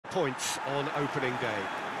points on opening day.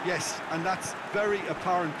 Yes, and that's very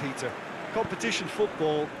apparent, Peter. Competition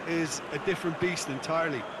football is a different beast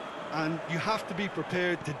entirely, and you have to be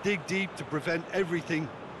prepared to dig deep to prevent everything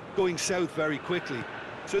going south very quickly.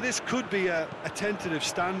 So this could be a tentative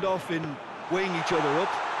standoff in weighing each other up.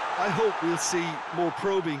 I hope we'll see more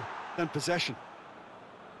probing than possession.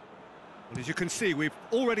 And as you can see, we've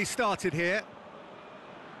already started here.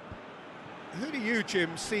 Who do you,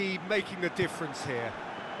 Jim, see making the difference here?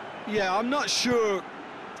 Yeah, I'm not sure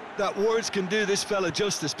that words can do this fella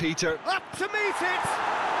justice, Peter. Up to meet it!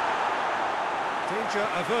 Danger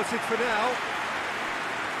averted for now.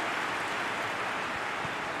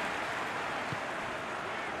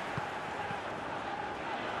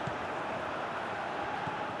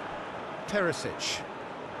 Perisic.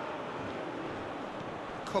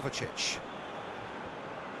 Kovacic.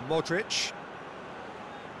 Modric.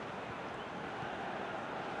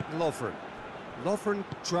 Lovren. Lovren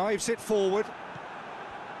drives it forward.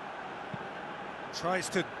 Tries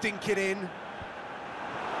to dink it in.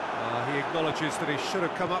 He acknowledges that he should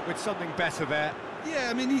have come up with something better there. Yeah,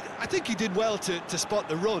 I mean, I think he did well to spot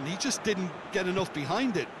the run. He just didn't get enough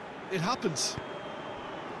behind it. It happens.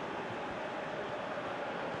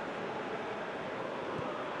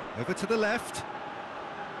 Over to the left.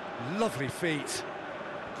 Lovely feet.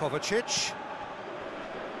 Kovacic.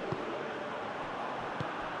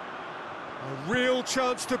 A real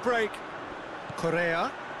chance to break.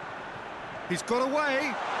 Correa. He's got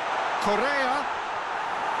away. Correa.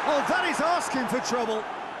 Oh, that is asking for trouble.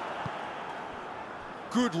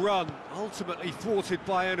 Good run, ultimately thwarted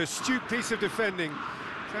by an astute piece of defending.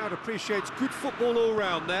 Crowd appreciates good football all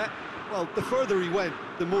round there. Well, the further he went,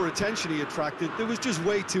 the more attention he attracted. There was just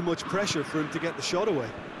way too much pressure for him to get the shot away.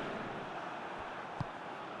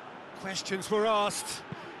 Questions were asked,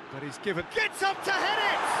 but he's given... Gets up to head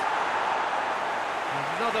it!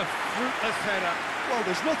 Another fruitless header. Well,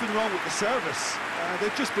 there's nothing wrong with the service.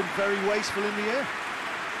 They've just been very wasteful in the air.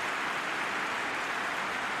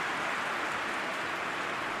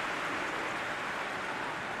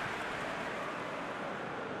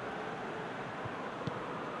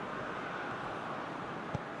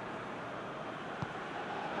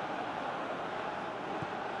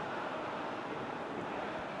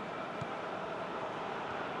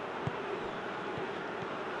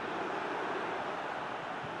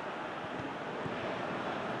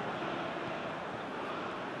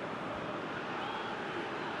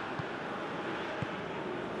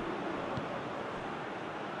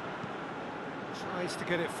 Tries to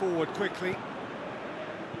get it forward quickly.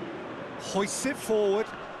 Hoists it forward.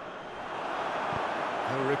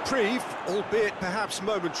 A reprieve, albeit perhaps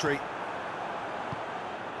momentary.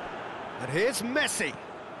 And here's Messi.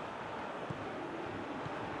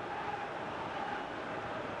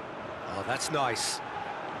 Oh, that's nice.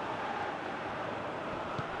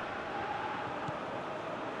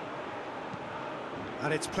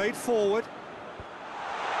 And it's played forward.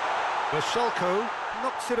 Vasilko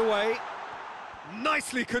knocks it away.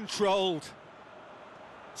 Nicely controlled.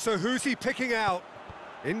 So who's he picking out?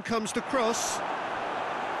 In comes the cross.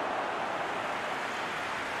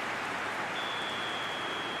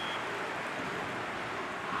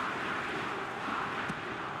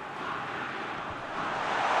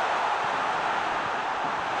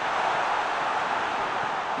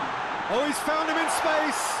 Oh, he's found him in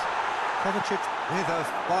space. Kovacic with a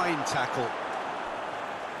fine tackle.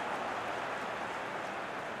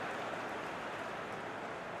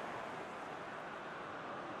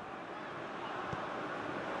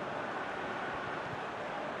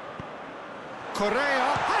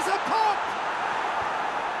 Correa has a pop!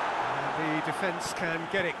 And the defence can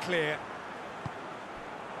get it clear.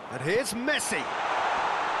 And here's Messi.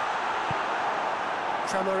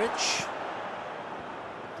 Kramaric.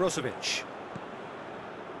 Brozovic.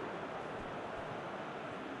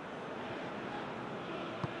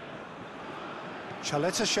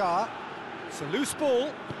 Chaleta Shah. It's a loose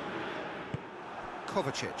ball.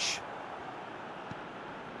 Kovacic.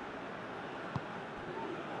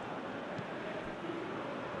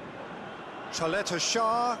 Chaleta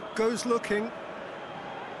Shah goes looking.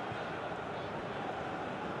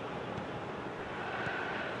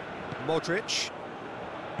 Modric.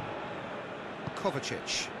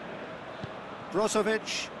 Kovacic.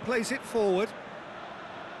 Brozovic plays it forward.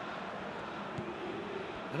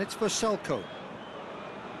 And it's Vasilko.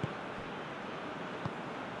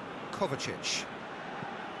 Kovacic.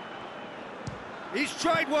 He's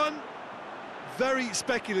tried one. Very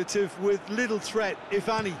speculative with little threat, if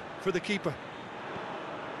any, for the keeper.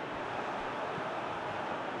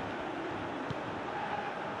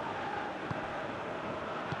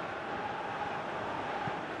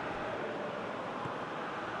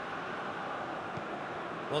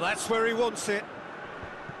 Well, that's where he wants it.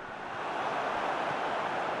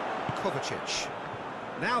 Kovacic.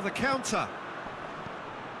 Now the counter.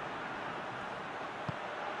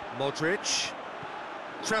 Modric.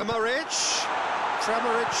 Kramaric.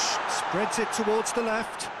 Kramaric spreads it towards the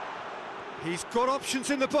left. He's got options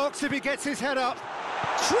in the box if he gets his head up.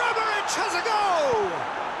 Kramaric has a goal!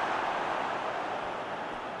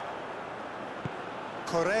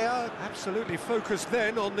 Correa absolutely focused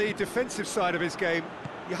then on the defensive side of his game.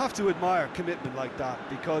 You have to admire commitment like that,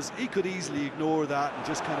 because he could easily ignore that and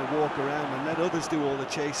just kind of walk around and let others do all the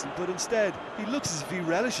chasing, but instead he looks as if he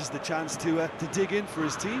relishes the chance to dig in for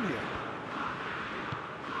his team here.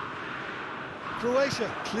 Croatia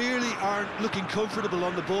clearly aren't looking comfortable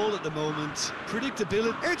on the ball at the moment.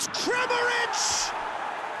 Predictability. It's Kramaric!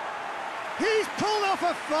 He's pulled off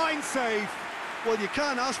a fine save. Well, you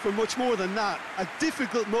can't ask for much more than that. A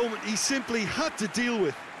difficult moment he simply had to deal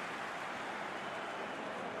with.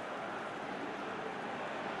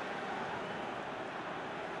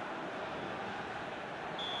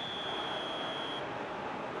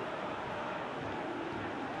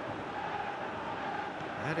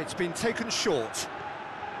 And it's been taken short.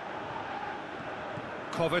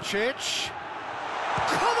 Kovacic.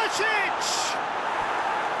 Kovacic!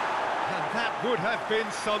 And that would have been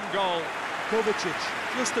some goal. Kovacic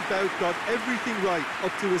just about got everything right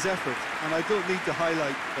up to his effort, and I don't need to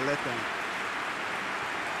highlight the letdown.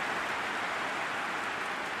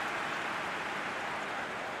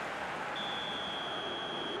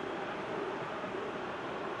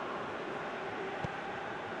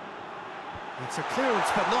 It's a clearance,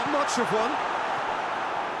 but not much of one.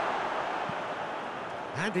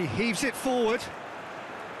 And he heaves it forward.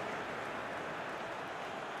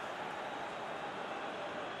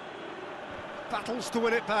 Battles to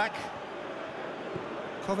win it back.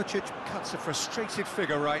 Kovacic cuts a frustrated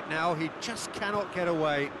figure right now. He just cannot get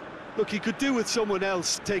away. Look, he could do with someone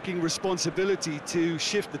else taking responsibility to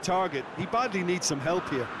shift the target. He badly needs some help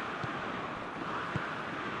here.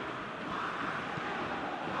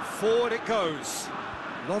 Forward it goes.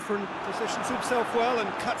 Lovren positions himself well and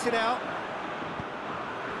cuts it out.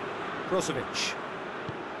 Brozovic.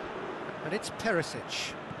 And it's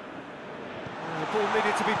Perisic. The ball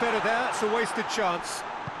needed to be better there. It's a wasted chance.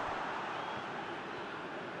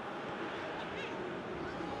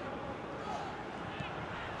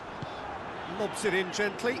 Lobs it in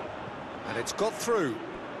gently. And it's got through.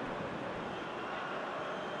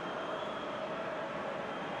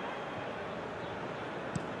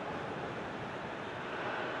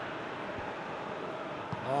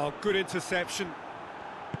 Oh, good interception.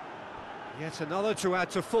 Yet another to add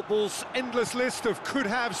to football's endless list of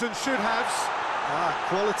could-haves and should-haves.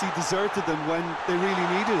 Quality deserted them when they really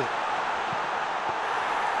needed it.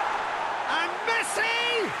 And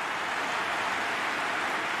Messi!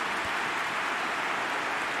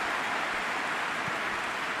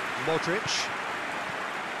 Modric.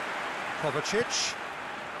 Kovacic.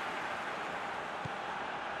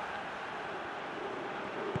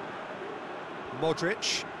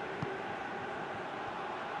 Modric.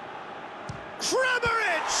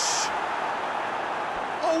 Kramaric!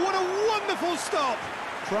 Oh, what a wonderful stop!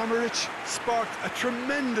 Kramaric sparked a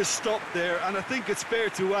tremendous stop there, and I think it's fair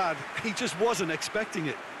to add, he just wasn't expecting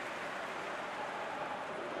it.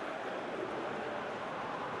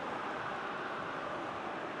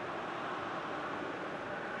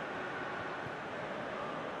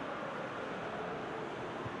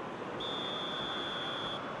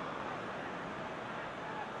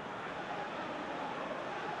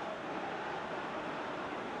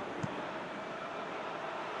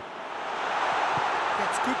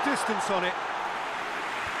 Good distance on it.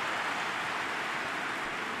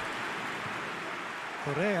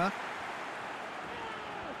 Correa.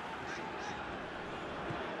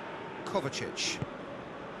 Kovacic.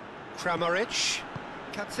 Kramaric.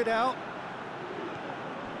 Cuts it out.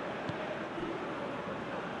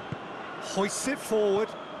 Hoists it forward.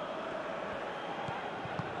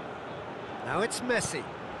 Now it's Messi.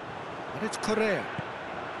 And it's Correa.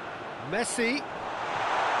 Messi.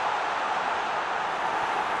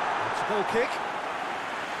 Goal kick.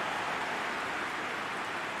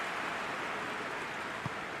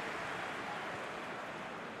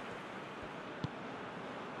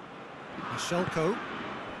 Michelko.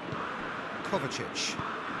 Kovacic.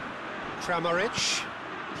 Kramaric.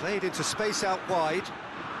 Played into space out wide.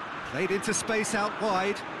 Played into space out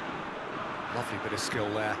wide. Lovely bit of skill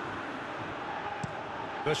there.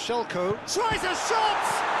 Michelko tries a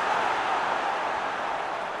shot!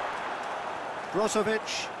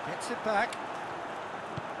 Brozovic gets it back.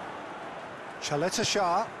 Chaleta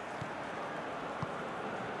Shah.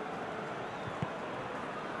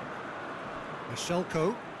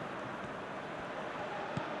 Selko.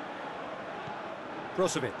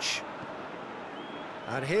 Brozovic.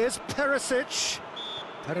 And here's Perisic.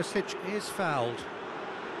 Perisic is fouled.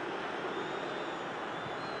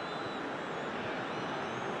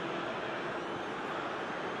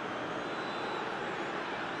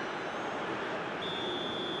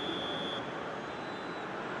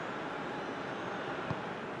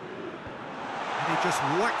 And he just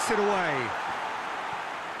whacks it away.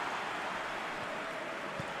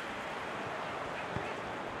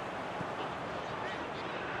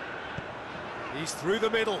 He's through the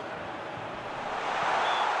middle.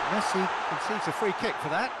 Messi concedes a free kick for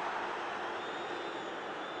that.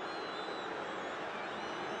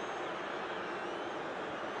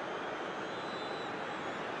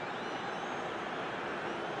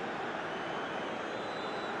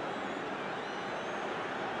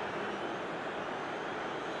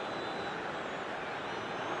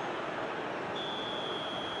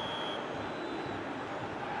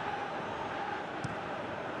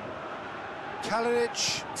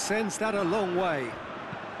 Kalinic sends that a long way.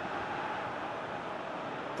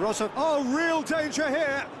 Brozovic. Oh, real danger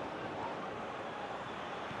here.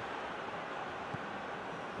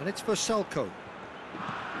 And it's for Selko.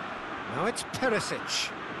 Now it's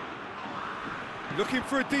Perisic. Looking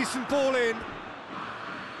for a decent ball in.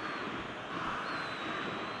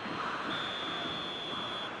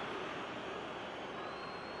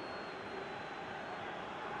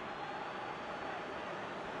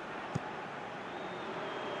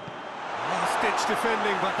 Last-ditch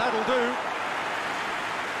defending, but that'll do.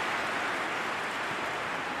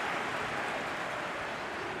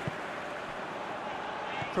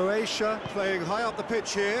 Croatia playing high up the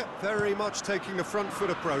pitch here, very much taking the front foot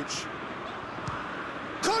approach.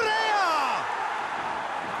 Korea!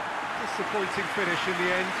 Disappointing finish in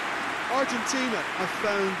the end. Argentina have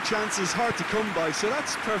found chances hard to come by, so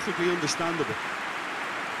that's perfectly understandable.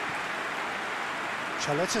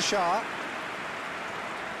 Chaleta Shah.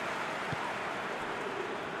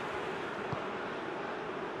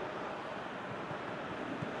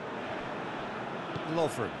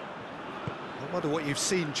 Lovren. I wonder what you've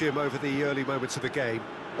seen, Jim, over the early moments of the game.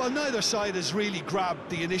 Well, neither side has really grabbed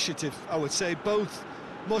the initiative, I would say. Both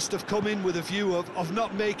must have come in with a view of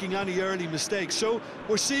not making any early mistakes. So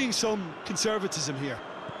we're seeing some conservatism here.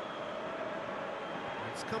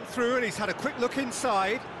 It's come through and he's had a quick look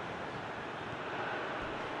inside.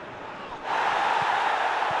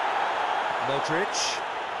 Modric.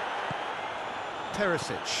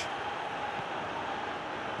 Perisic.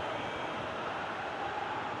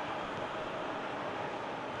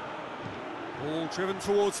 Ball driven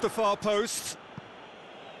towards the far post.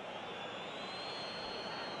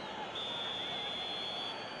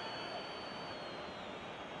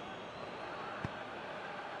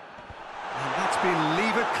 And that's been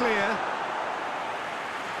levered clear.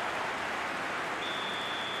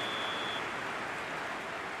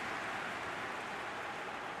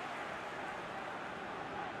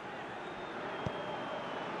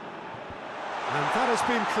 And that has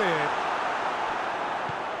been cleared.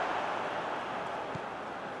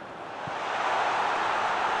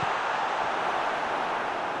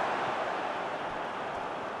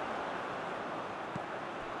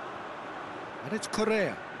 And it's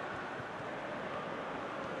Correa.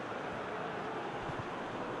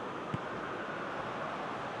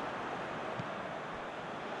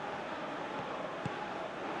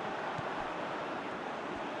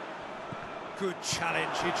 Good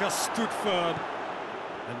challenge, he just stood firm.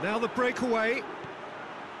 And now the breakaway.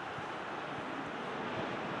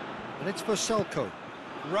 And it's for Selko.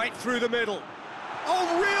 Right through the middle.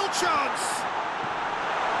 Oh, real chance!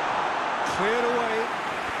 Cleared away.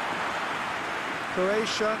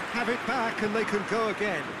 Croatia have it back and they can go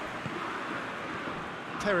again.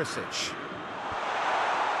 Perisic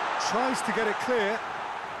tries to get it clear.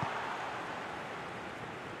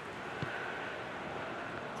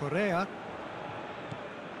 Correa.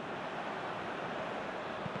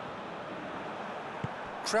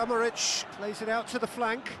 Kramaric plays it out to the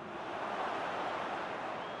flank.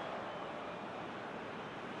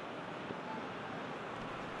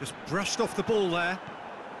 Just brushed off the ball there.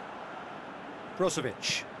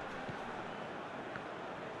 Brozovic.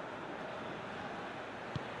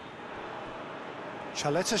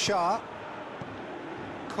 Chaleta Shah.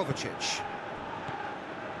 Kovacic.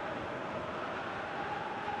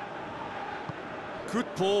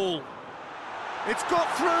 Good ball. It's got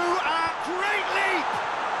through, a great leap!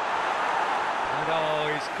 And oh,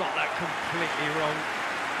 he's got that completely wrong.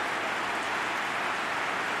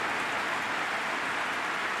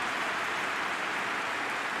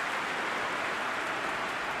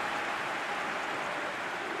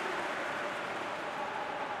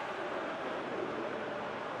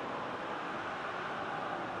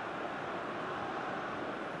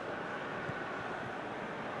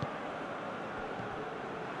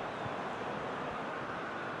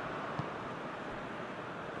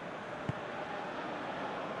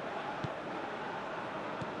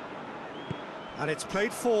 And it's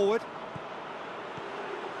played forward.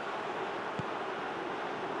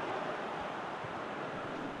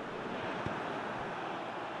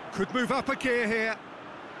 Could move up a gear here.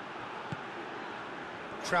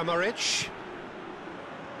 Kramaric.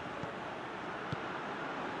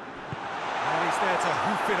 And he's there to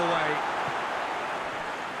hoof it away.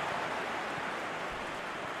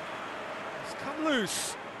 He's come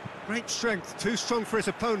loose. Great strength, too strong for his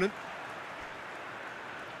opponent.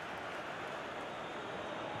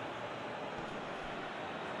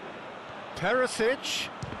 Perisic.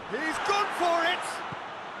 He's gone for it.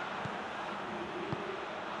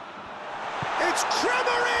 It's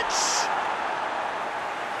Kramaric!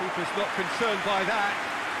 Keeper's not concerned by that.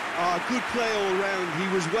 Good play all round. He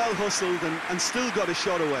was well hustled and still got a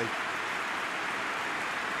shot away.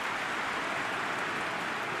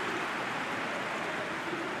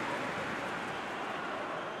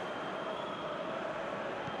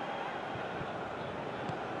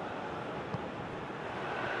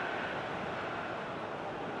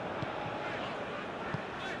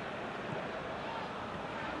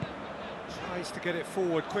 Tries to get it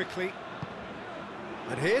forward quickly.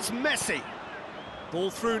 And here's Messi. Ball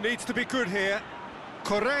through needs to be good here.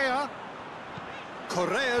 Correa.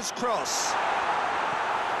 Correa's cross.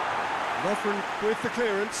 Lovren with the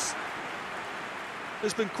clearance.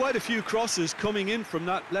 There's been quite a few crosses coming in from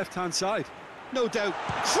that left-hand side. No doubt.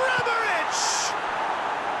 Kramaric!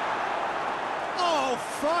 Oh,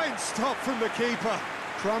 fine stop from the keeper.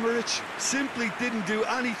 Kramaric simply didn't do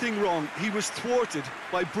anything wrong. He was thwarted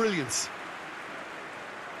by brilliance.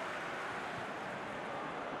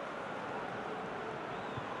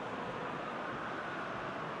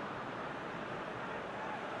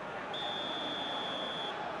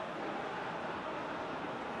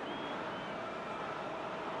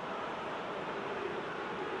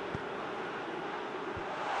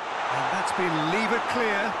 That's been levered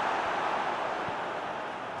clear.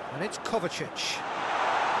 And it's Kovacic.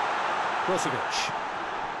 Brozovic.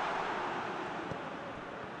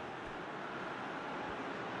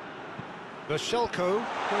 Vashelko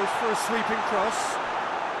goes for a sweeping cross.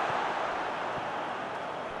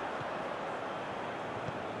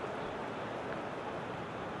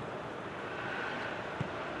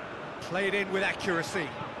 Played in with accuracy.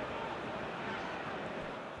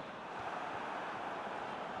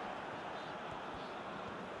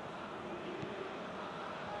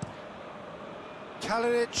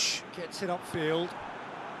 Kalinic gets it upfield,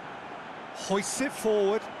 hoists it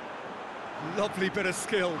forward. Lovely bit of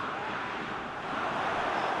skill.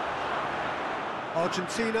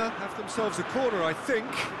 Argentina have themselves a corner, I think.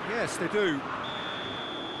 Yes, they do.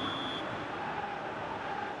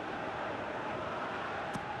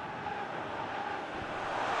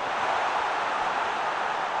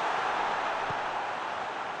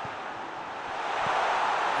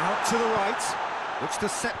 Out to the right, looks to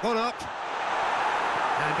set one up.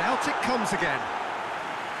 And out it comes again.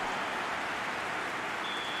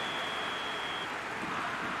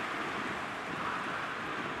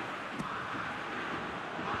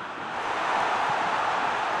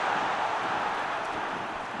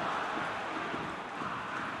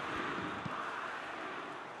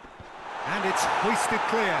 And it's hoisted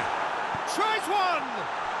clear. Tries one!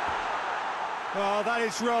 Oh, that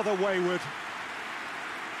is rather wayward.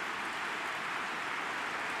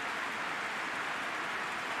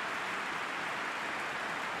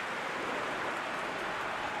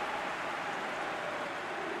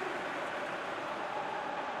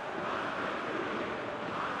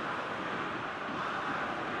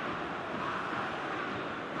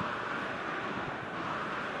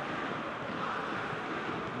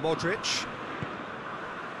 Modric,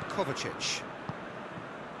 Kovacic.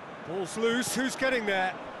 Ball's loose, who's getting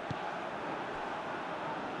there?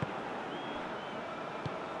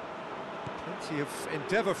 Plenty of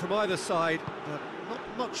endeavour from either side, but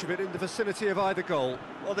not much of it in the vicinity of either goal.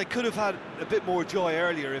 Well, they could have had a bit more joy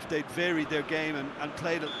earlier if they'd varied their game and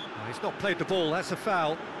played it. Oh, he's not played the ball, that's a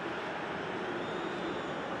foul.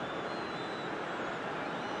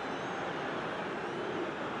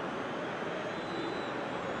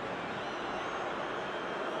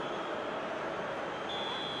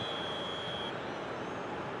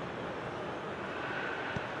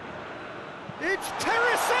 It's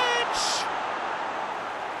Perisic!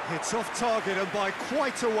 It's off target and by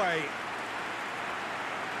quite a way.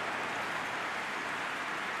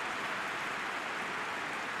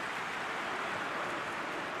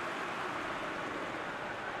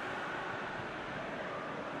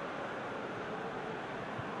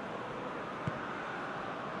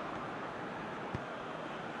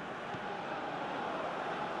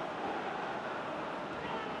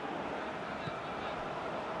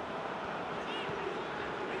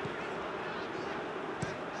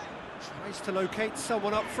 Tries to locate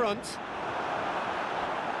someone up front.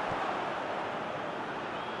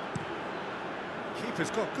 Keeper's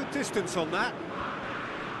got good distance on that.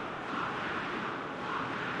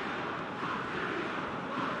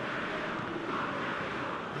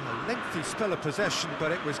 A lengthy spell of possession,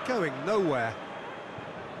 but it was going nowhere.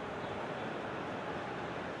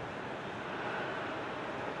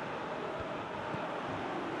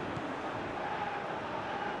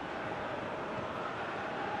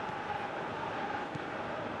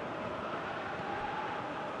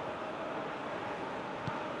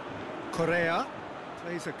 Correa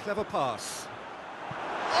plays a clever pass.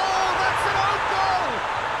 Oh, that's an own goal!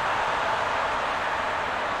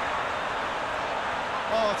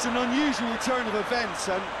 Oh, it's an unusual turn of events,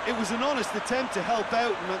 and it was an honest attempt to help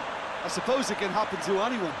out, and I suppose it can happen to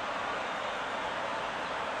anyone.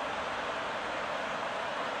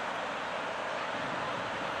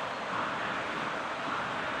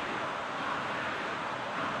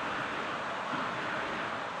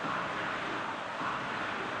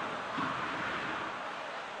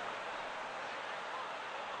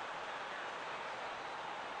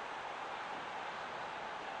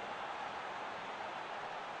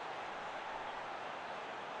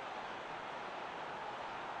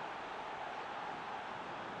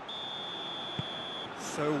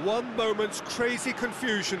 So one moment's crazy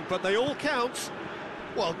confusion, but they all count.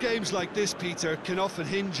 Well, games like this, Peter, can often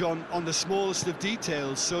hinge on the smallest of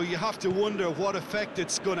details, so you have to wonder what effect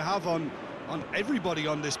it's going to have on everybody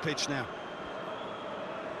on this pitch now.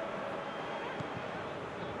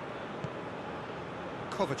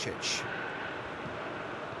 Kovacic.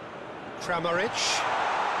 Kramaric.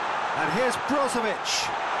 And here's Brozovic.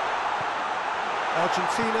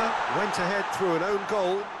 Argentina went ahead through an own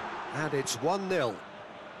goal, and it's 1-0.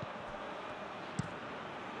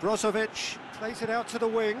 Brozovic plays it out to the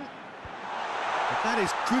wing. But that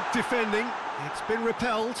is good defending. It's been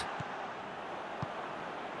repelled.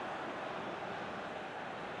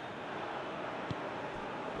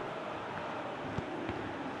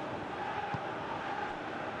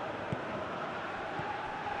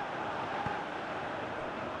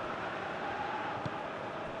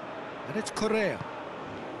 And it's Correa.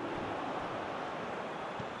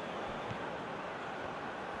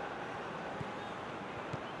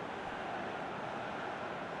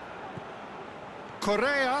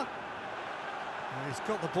 Correa. He's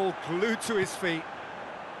got the ball glued to his feet.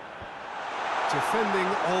 Defending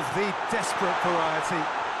of the desperate variety.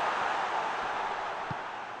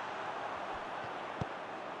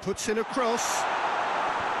 Puts in a cross.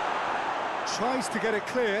 Tries to get it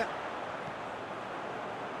clear.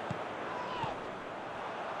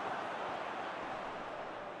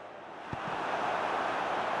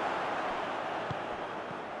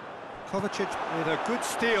 Kovacic with a good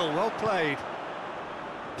steal, well played.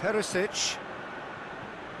 Perisic.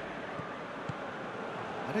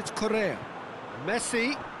 And it's Correa.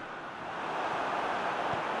 Messi.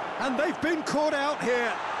 And they've been caught out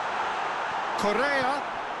here. Correa.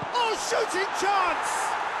 Oh, shooting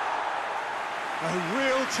chance! A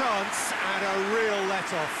real chance and a real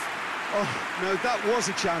let-off. Oh, no, that was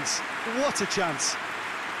a chance. What a chance.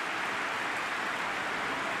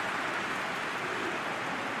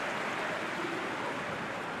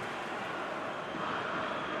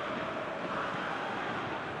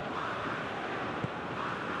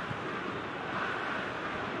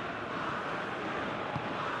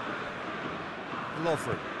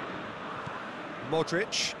 Lovren.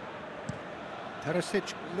 Modric.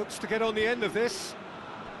 Perisic looks to get on the end of this.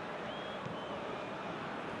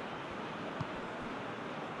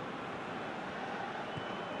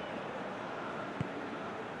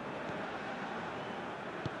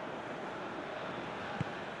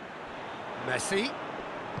 Messi.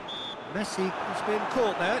 Messi has been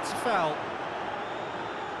caught there, it's a foul.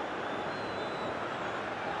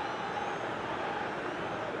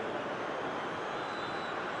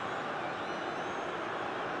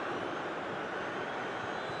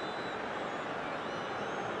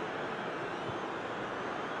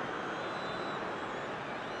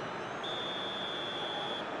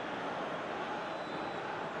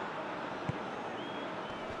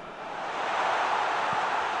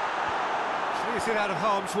 Clears it out of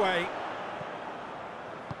harm's way.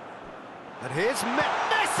 And here's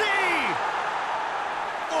Messi!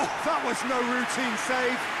 Oh, that was no routine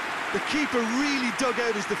save. The keeper really dug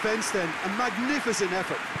out his defence then. A magnificent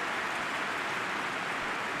effort.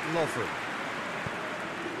 Lovren.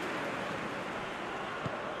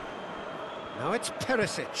 Now it's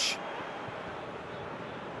Perisic.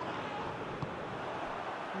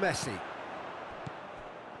 Messi.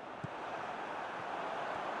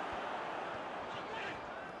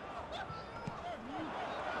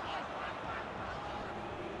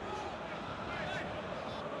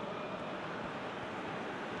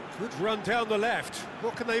 Good run down the left.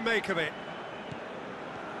 What can they make of it?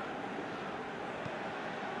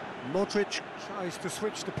 Modric tries to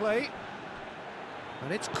switch the play.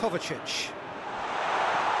 And it's Kovacic.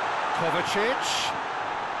 Kovacic.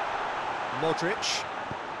 Modric.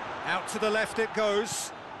 Out to the left it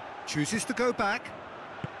goes. Chooses to go back.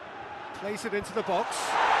 Plays it into the box.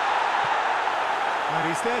 And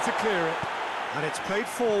he's there to clear it. And it's played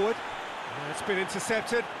forward. And it's been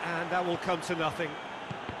intercepted, and that will come to nothing.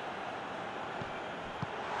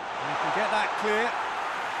 You can get that clear.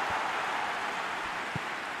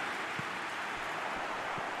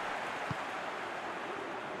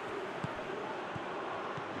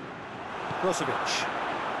 Brozovic.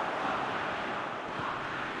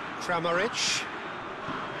 Kramaric.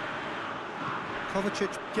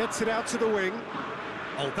 Kovacic gets it out to the wing.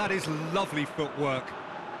 Oh, that is lovely footwork.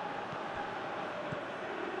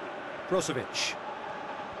 Brozovic.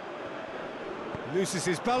 Loses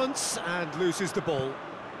his balance and loses the ball.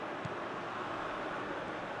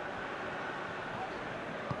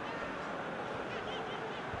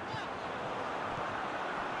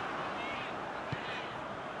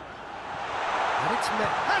 And it's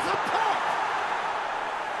met. Has a pop!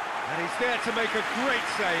 And he's there to make a great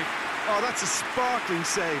save. Oh, that's a sparkling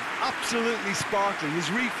save. Absolutely sparkling. His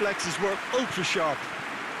reflexes were ultra sharp.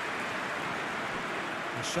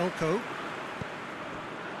 Shelko.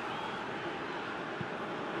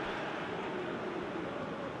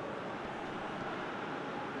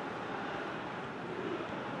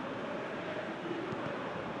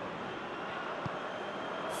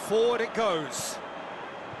 Forward it goes.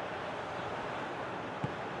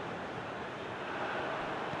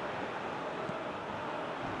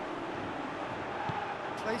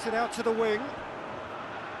 Plays it out to the wing.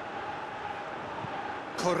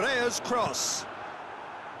 Correa's cross.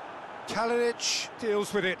 Kalinic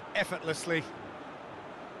deals with it effortlessly.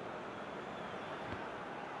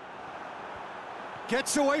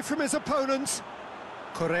 Gets away from his opponent.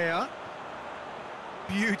 Correa.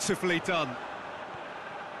 Beautifully done.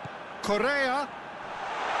 Correa.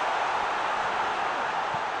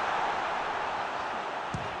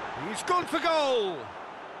 He's gone for goal.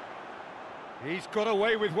 He's got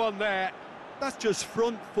away with one there. That's just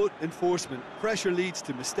front foot enforcement. Pressure leads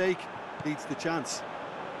to mistake, leads to chance.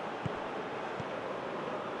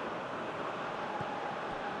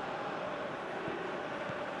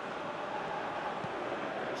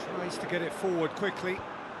 Tries to get it forward quickly.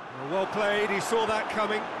 Well played, he saw that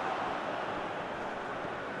coming.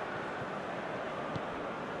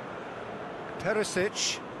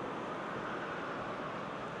 Perisic.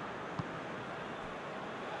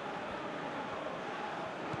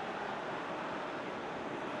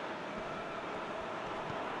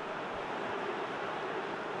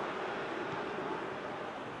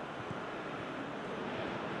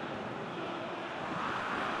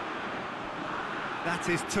 That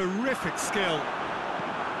is terrific skill.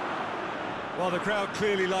 Well, the crowd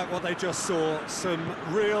clearly like what they just saw. Some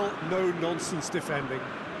real no-nonsense defending.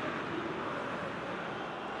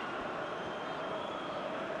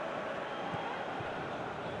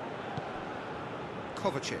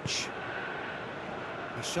 Kovacic.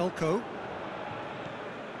 Shelko.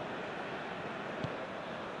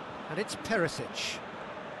 And it's Perisic.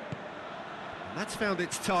 And that's found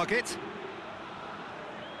its target.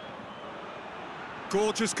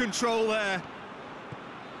 Gorgeous control there.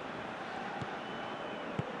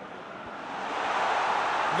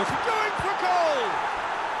 Look at going for goal!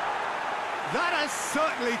 That has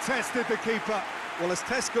certainly tested the keeper. Well, as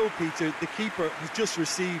tests go, Peter, the keeper has just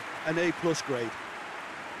received an A+ grade.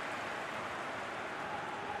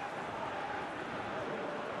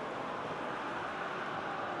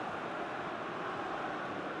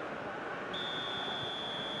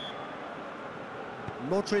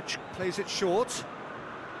 Modric plays it short.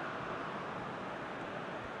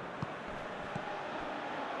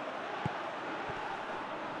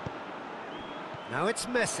 Now it's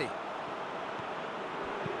Messi.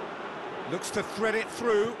 Looks to thread it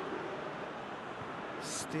through.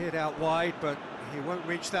 Steered out wide, but he won't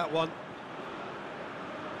reach that one.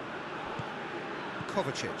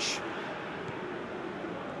 Kovacic.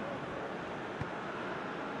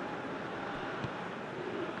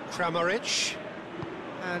 Kramaric.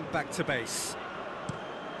 And back to base.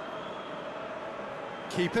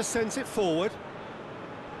 Keeper sends it forward.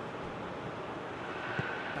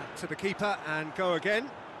 Back to the keeper and go again.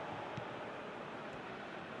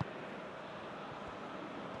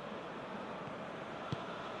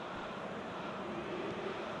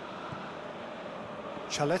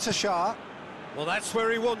 Chaleta Shah. Well, that's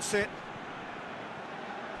where he wants it.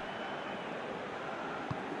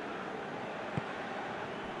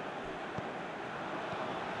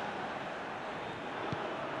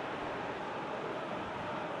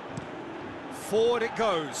 Forward it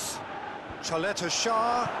goes. Chaleta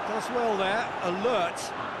Shah does well there, alert.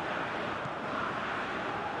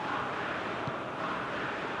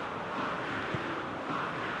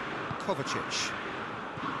 Kovacic.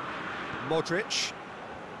 Modric.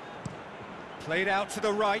 Played out to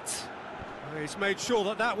the right. He's made sure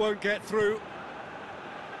that that won't get through.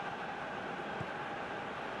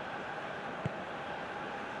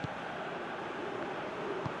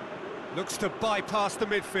 Looks to bypass the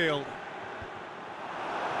midfield.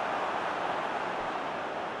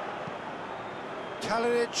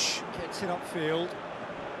 Kalinic gets it upfield.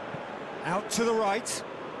 Out to the right.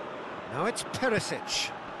 Now it's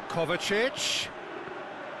Perisic. Kovacic.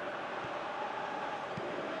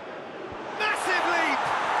 Massive leap!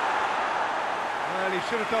 Well, he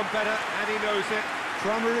should have done better, and he knows it.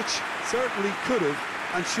 Kramaric certainly could have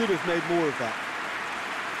and should have made more of that.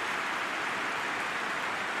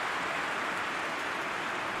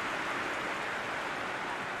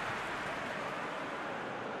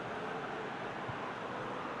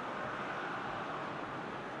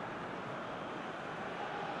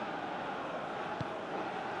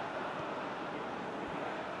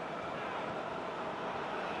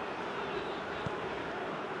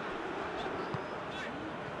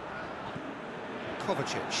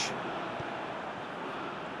 Kovacic.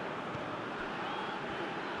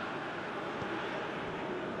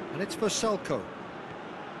 And it's for Salko.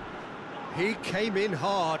 He came in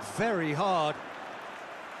hard, very hard.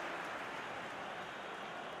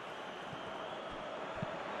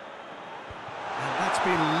 And that's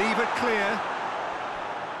been levered clear.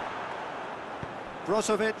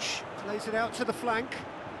 Brozovic plays it out to the flank.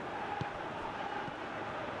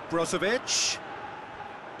 Brozovic.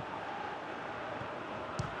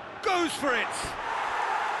 Goes for it!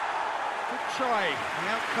 Good try. The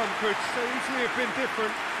outcome could so easily have been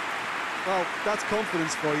different. Well, that's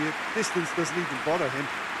confidence for you. Distance doesn't even bother him.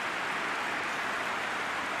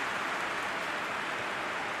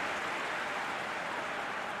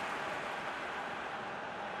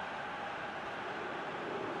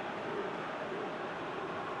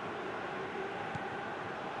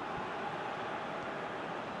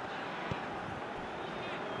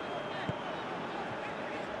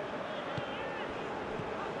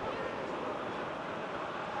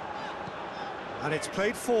 And it's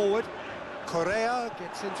played forward. Correa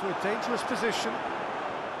gets into a dangerous position.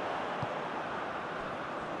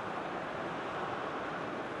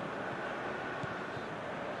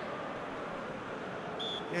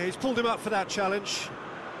 Yeah, he's pulled him up for that challenge.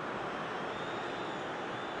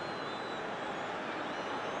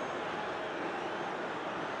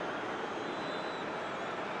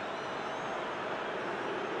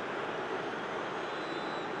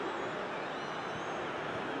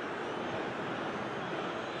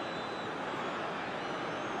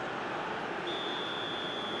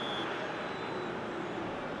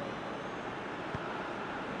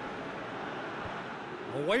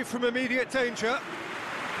 Away from immediate danger.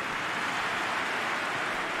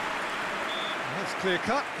 That's clear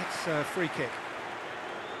cut, it's a free kick.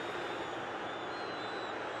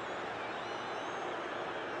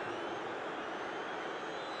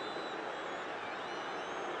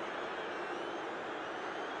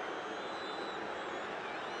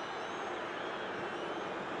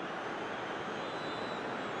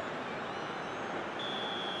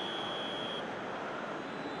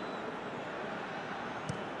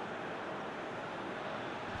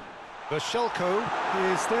 Vashelko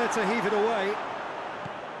is there to heave it away.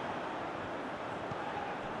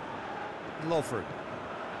 Lovren.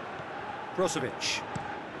 Brozovic.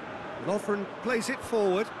 Lovren plays it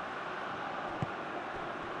forward.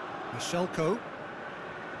 Vashelko.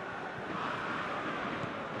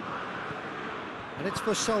 And it's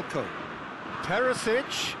Vashelko. Perisic.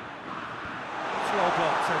 It's well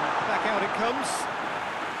blocked and back out it comes.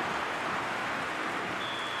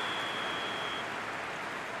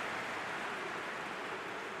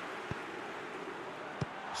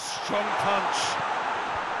 Strong punch.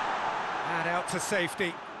 And out to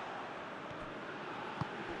safety.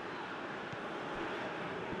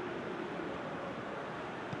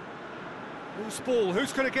 Loose ball,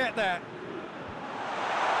 who's going to get that?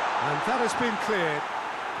 And that has been cleared.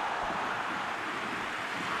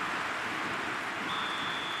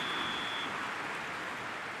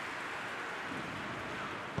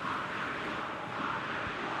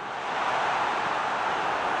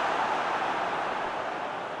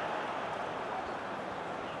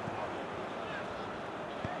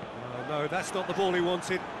 No, that's not the ball he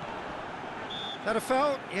wanted. Is that a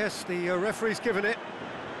foul? Yes, the referee's given it.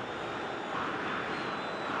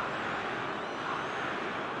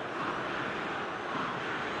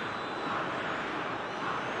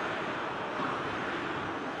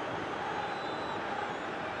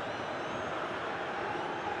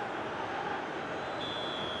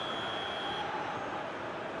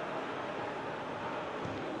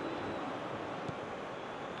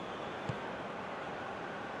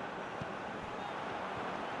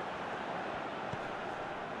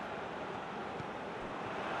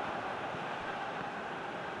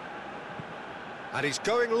 And he's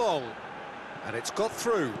going long, and it's got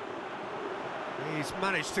through. He's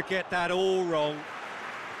managed to get that all wrong.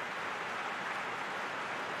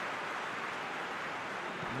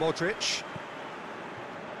 Modric.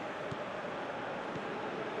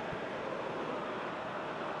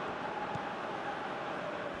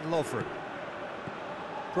 Lovren.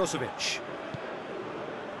 Brozovic.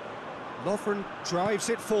 Lovren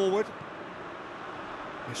drives it forward.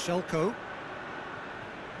 Mishelko.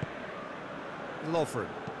 Lovren.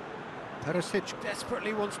 Perisic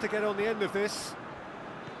desperately wants to get on the end of this.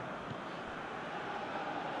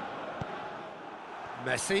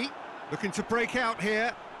 Messi looking to break out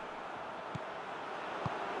here.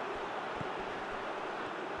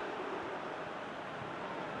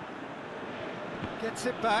 Gets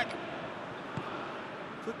it back.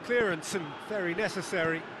 Good clearance and very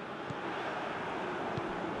necessary.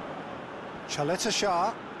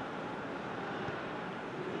 Shah.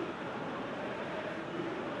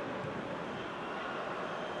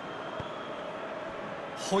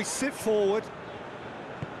 Hoists it forward.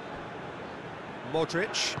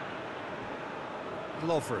 Modric.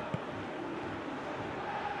 Lovren.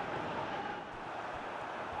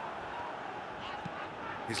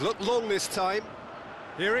 He's looked long this time.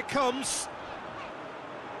 Here it comes.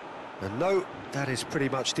 And no, that is pretty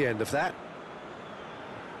much the end of that.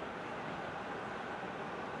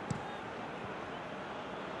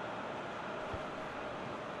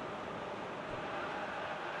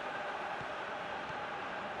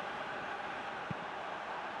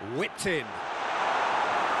 Whipped in.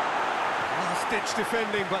 Last-ditch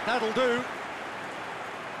defending, but that'll do.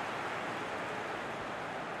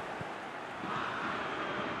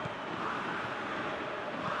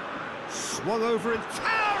 Swung over and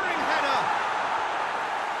towering header!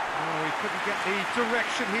 Oh, he couldn't get the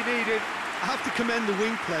direction he needed. I have to commend the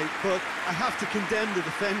wing play, but I have to condemn the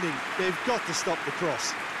defending. They've got to stop the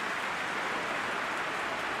cross.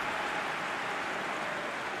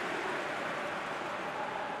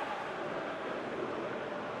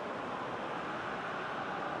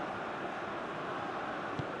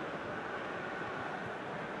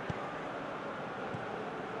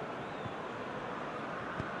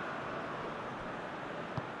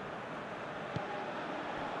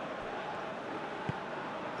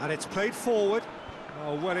 And it's played forward.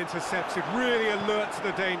 Oh, well intercepted, really alert to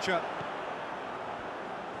the danger.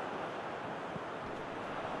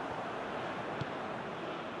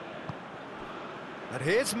 And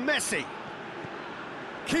here's Messi.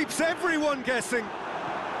 Keeps everyone guessing.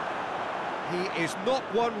 He is not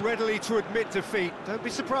one readily to admit defeat. Don't be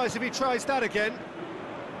surprised if he tries that again.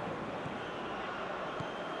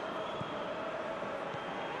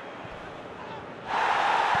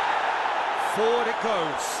 Forward it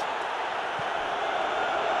goes.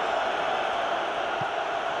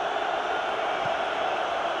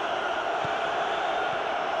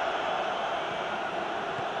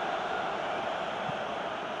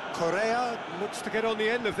 Correa looks to get on the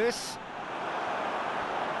end of this.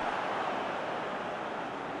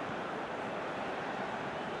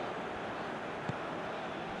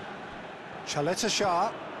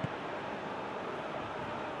 Shah.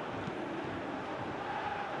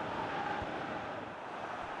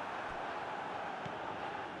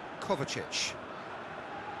 Kovacic.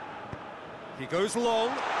 He goes long.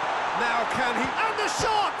 Now can he? And the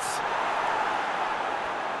shot!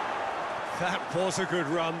 That was a good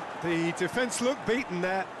run. The defence looked beaten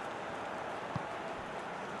there.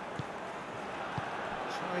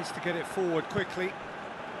 Tries to get it forward quickly.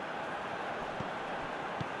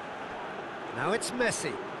 Now it's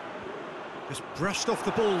Messi. Just brushed off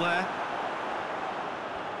the ball there.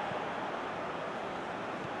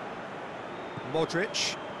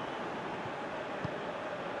 Modric.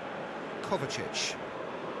 Kovacic.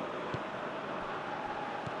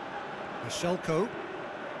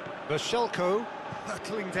 Mishelko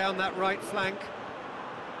hurtling down that right flank.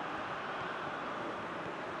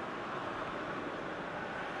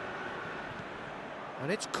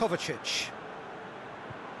 And it's Kovacic.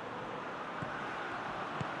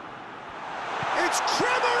 It's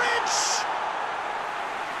Kramaric!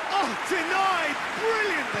 Oh, denied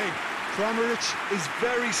brilliantly! Kramaric is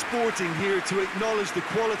very sporting here to acknowledge the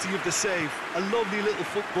quality of the save. A lovely little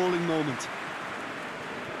footballing moment.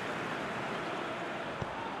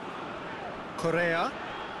 Correa,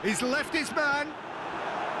 he's left his man.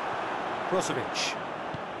 Brozovic.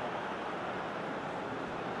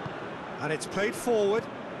 And it's played forward.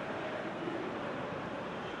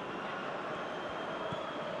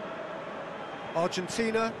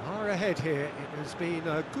 Argentina are ahead here. It has been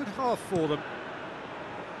a good half for them.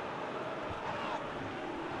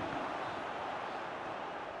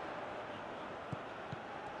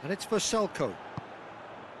 And it's for Schalke.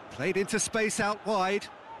 Played into space out wide.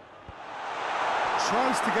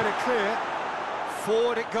 Tries to get it clear.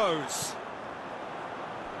 Forward it goes.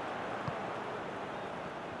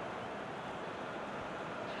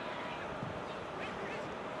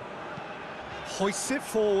 Hoists it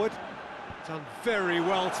forward. Done very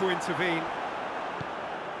well to intervene.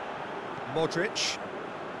 Modric.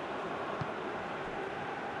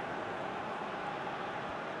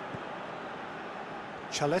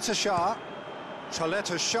 Chaleta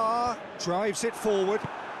Shah drives it forward.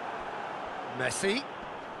 Messi.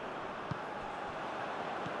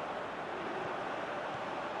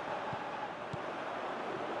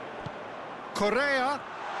 Correa.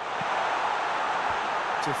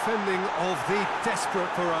 Defending of the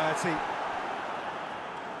desperate variety.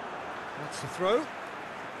 That's the throw.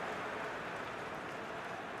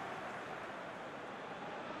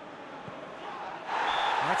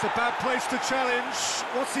 That's a bad place to challenge.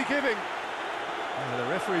 What's he giving? The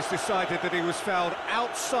referee's decided that he was fouled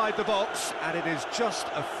outside the box, and it is just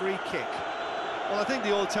a free kick. Well, I think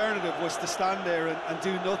the alternative was to stand there and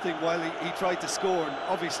do nothing while he tried to score, and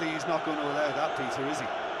obviously he's not going to allow that, Peter, is he?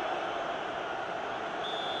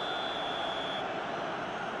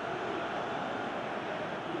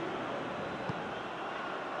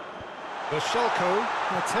 Schalke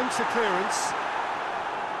attempts a clearance.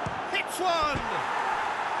 Hits one!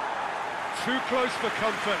 Too close for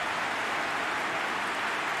comfort.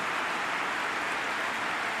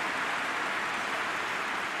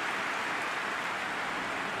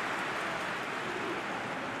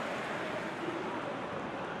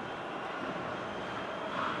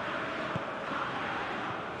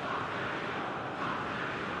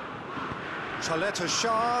 Chaleta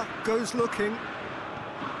Shah goes looking.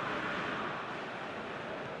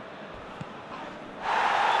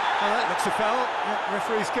 That looks a foul. Yeah,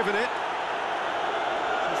 referee's given it.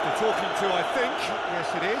 Just the talking to, I think. Yes,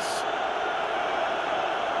 it is.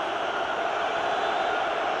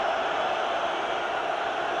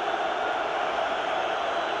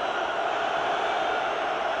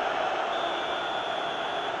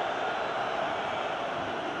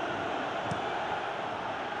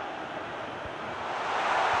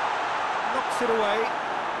 Knocks it away.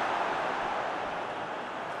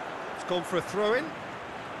 It's gone for a throw-in.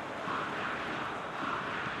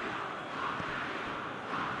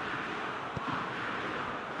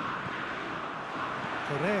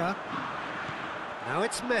 Correa. Now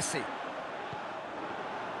it's Messi.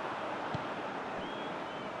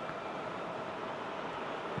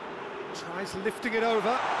 Tries lifting it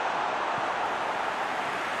over.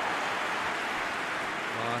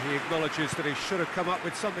 He acknowledges that he should have come up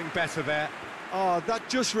with something better there. That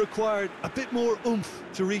just required a bit more oomph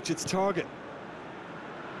to reach its target.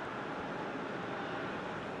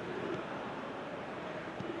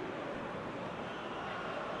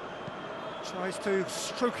 Tries to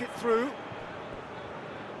stroke it through.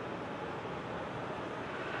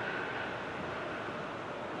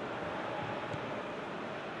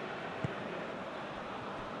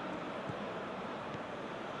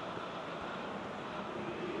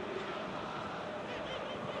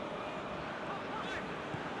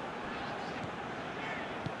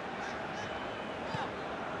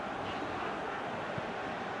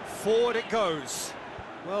 Forward it goes.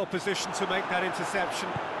 Well positioned to make that interception.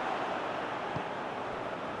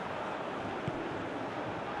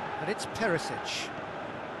 And it's Perisic.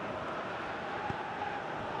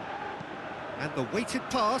 And the weighted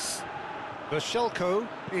pass. Schalke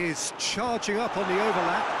is charging up on the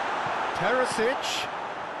overlap. Perisic.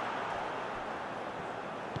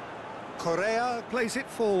 Correa plays it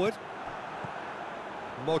forward.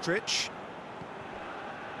 Modric.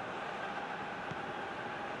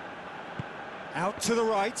 Out to the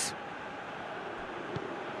right.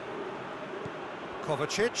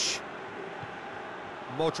 Kovacic.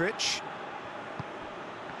 Modric.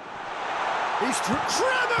 He's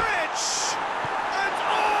Kramaric! And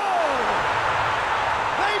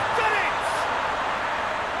they've done it!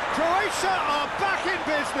 Croatia are back in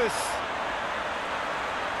business.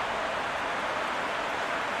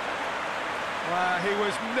 Wow, he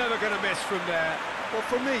was never going to miss from there. Well,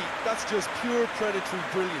 for me, that's just pure predatory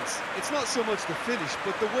brilliance. It's not so much the finish,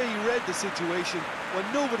 but the way he read the situation when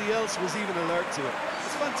nobody else was even alert to it.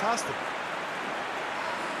 It's fantastic.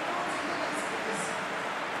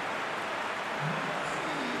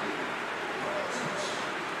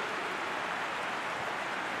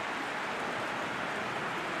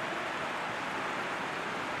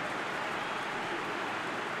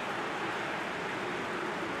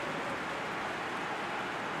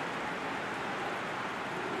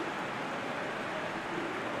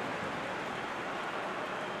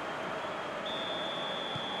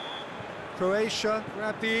 Croatia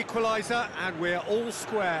grab the equaliser, and we're all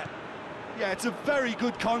square. Yeah, it's a very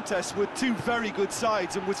good contest with two very good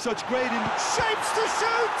sides and with such great Shapes to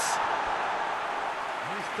shoot!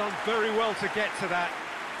 He's done very well to get to that.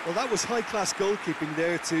 Well, that was high-class goalkeeping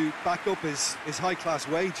there to back up his high-class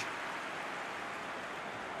wage.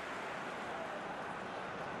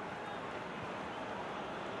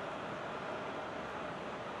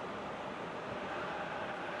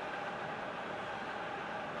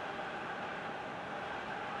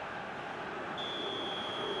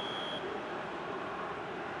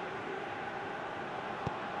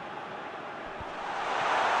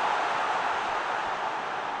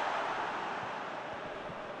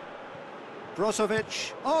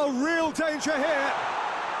 Brozovic. Oh, real danger here.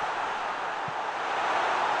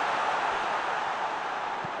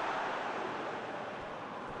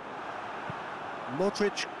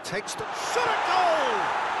 Modric takes the shot at goal.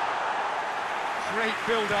 Great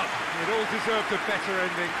build-up. It all deserved a better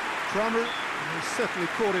ending. Kramer, he certainly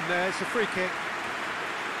caught him there. It's a free kick.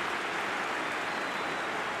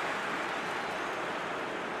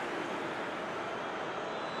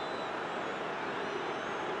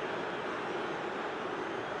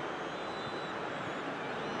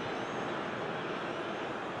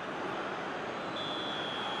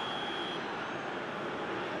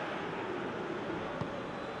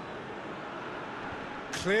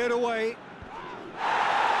 Cleared away.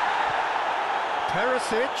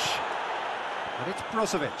 Perisic. And it's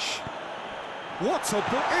Brozovic. What a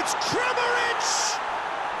ball! It's Kramaric!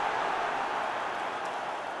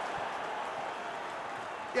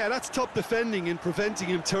 Yeah, that's top defending and preventing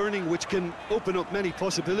him turning, which can open up many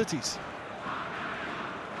possibilities.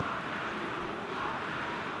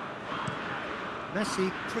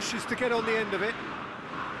 Messi pushes to get on the end of it.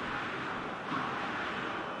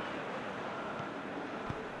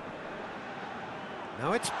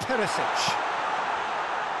 Now it's Perisic.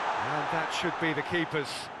 And that should be the keeper's.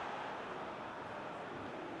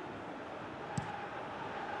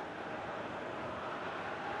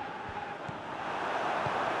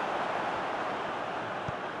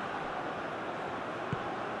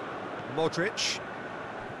 Modric.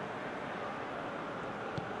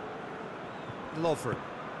 Lovren.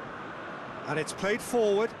 And it's played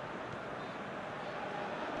forward.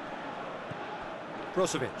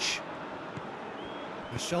 Brozovic.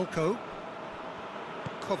 Michalko.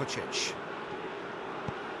 Kovacic.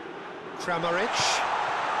 Kramaric.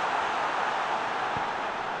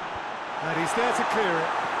 And he's there to clear it.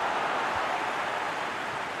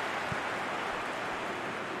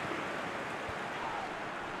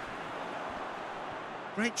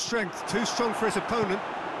 Great strength, too strong for his opponent.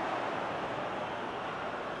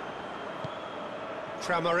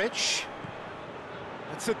 Kramaric.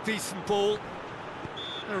 That's a decent ball.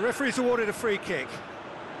 The referee's awarded a free kick.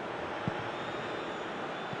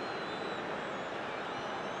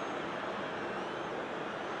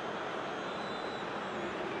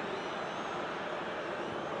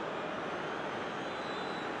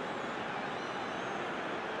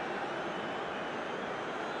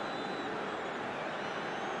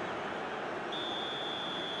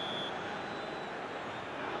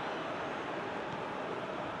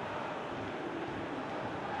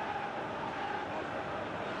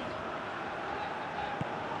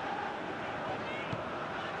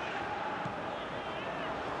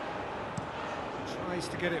 Tries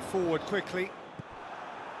to get it forward quickly.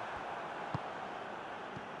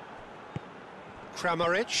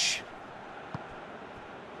 Kramaric.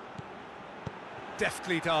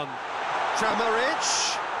 Deftly done.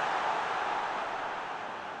 Kramaric.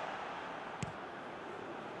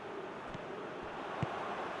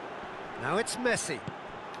 Now it's Messi.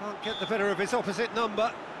 Can't get the better of his opposite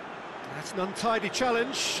number. That's an untidy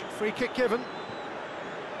challenge. Free kick given.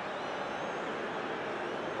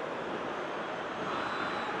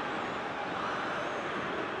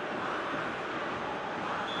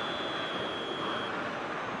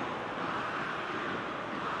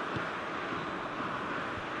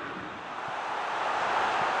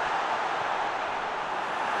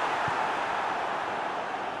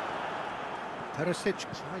 Perisic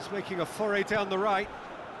tries making a foray down the right.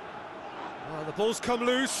 Well, the ball's come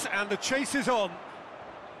loose and the chase is on.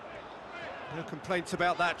 No complaints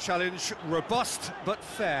about that challenge. Robust but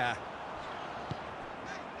fair.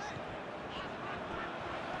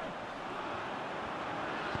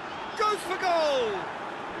 Goes for goal!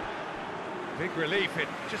 Big relief, it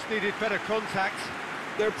just needed better contact.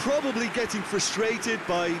 They're probably getting frustrated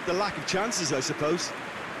by the lack of chances, I suppose.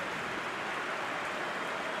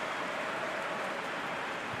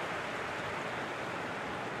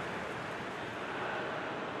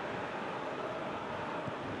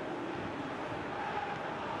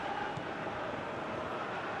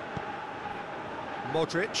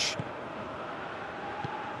 Modric.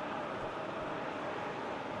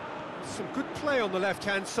 Some good play on the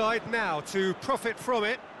left-hand side now to profit from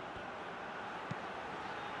it.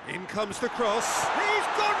 In comes the cross. He's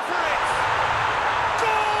gone for it!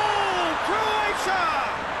 Goal! Croatia!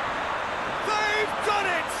 They've done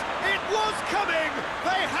it! It was coming!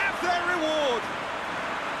 They have their reward!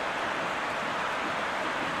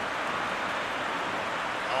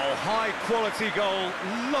 Oh, high-quality goal.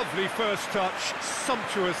 Lovely first touch.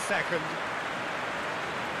 Sumptuous second.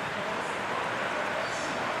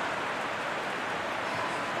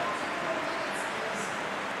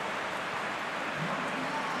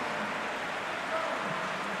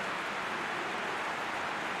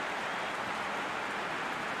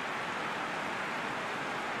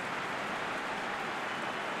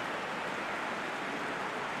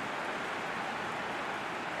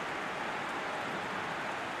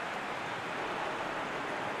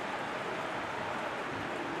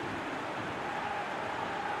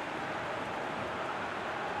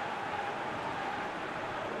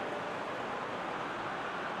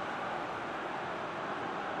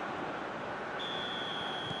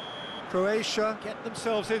 Croatia get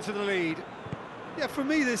themselves into the lead. Yeah, for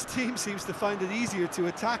me, this team seems to find it easier to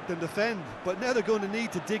attack than defend, but now they're going to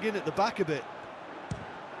need to dig in at the back a bit.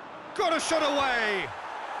 Got a shot away!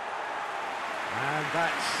 And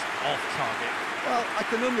that's off target. Well, I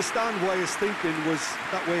can understand why his thinking was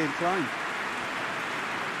that way inclined.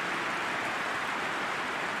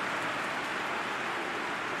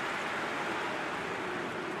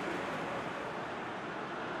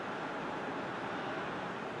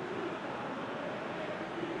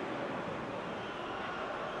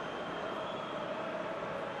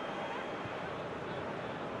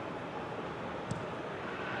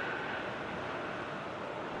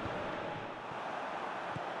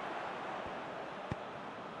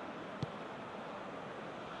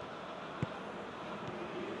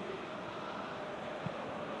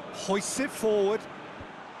 Hoists it forward.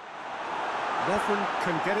 Nothing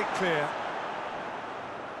can get it clear.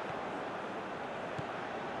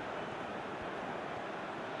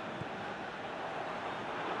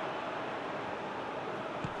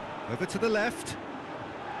 Over to the left.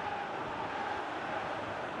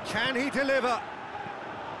 Can he deliver?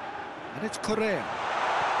 And it's Correa.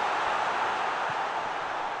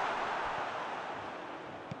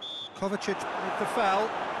 Kovacic with the foul.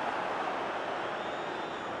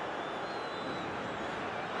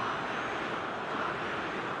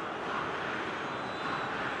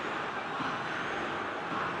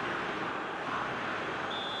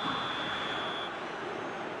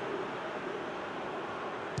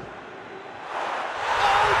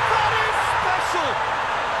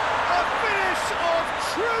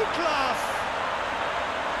 True class!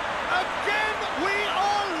 Again, we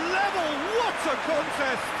are level. What a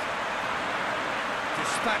contest!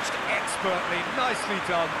 Dispatched expertly, nicely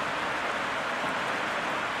done.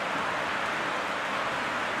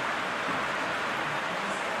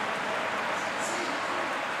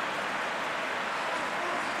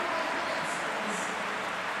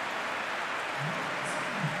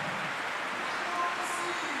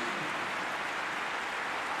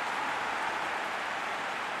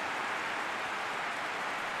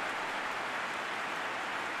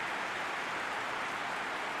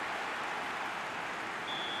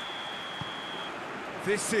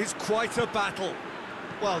 This is quite a battle.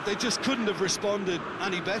 Well, they just couldn't have responded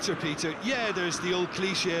any better, Peter. Yeah, there's the old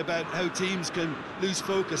cliche about how teams can lose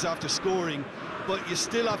focus after scoring, but you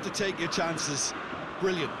still have to take your chances.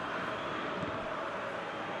 Brilliant.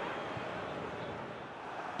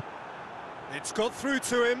 It's got through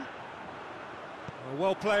to him.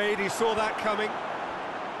 Well played, he saw that coming.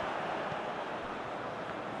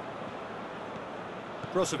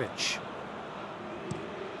 Brozovic.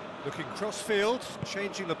 Looking cross-field,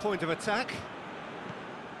 changing the point of attack.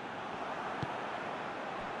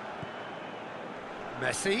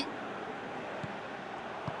 Messi.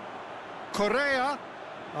 Correa.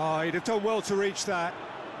 Oh, he'd have done well to reach that.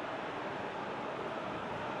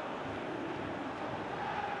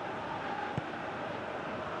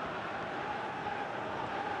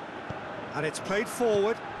 And it's played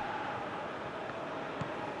forward.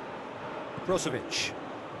 Brozovic.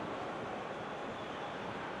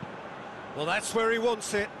 Well, that's where he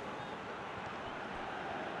wants it.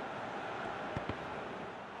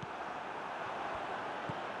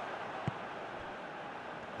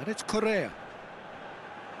 And it's Correa.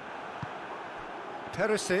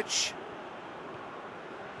 Perisic.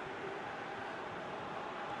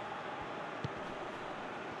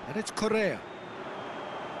 And it's Correa.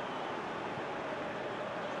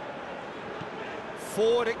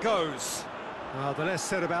 Forward it goes. Well, the less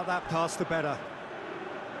said about that pass, the better.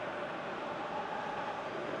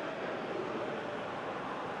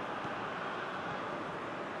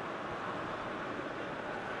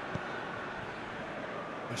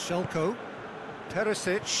 Mashelko,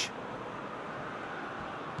 Perisic.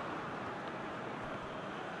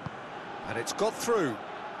 And it's got through.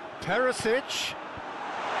 Perisic.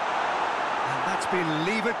 And that's been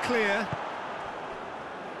levered clear.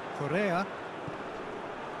 Correa.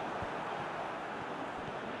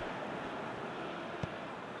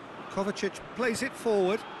 Kovacic plays it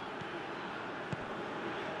forward.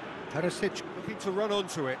 Perisic looking to run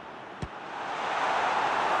onto it.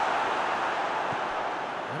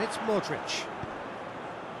 And it's Modric.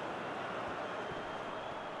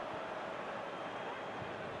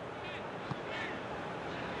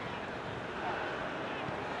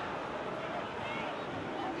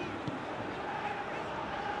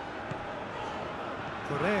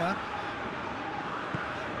 Correa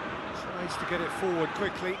tries to get it forward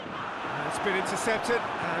quickly. And it's been intercepted,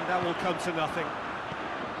 and that will come to nothing.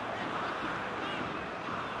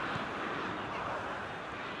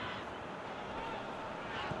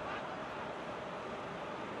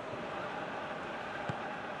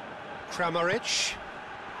 Kramaric.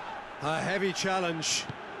 A heavy challenge.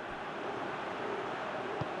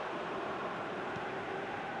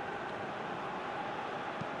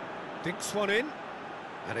 Dinks one in,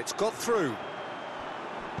 and it's got through.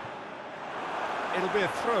 It'll be a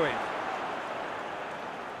throw-in.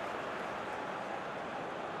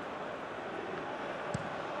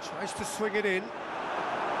 Tries to swing it in.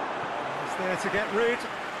 He's there to get rid.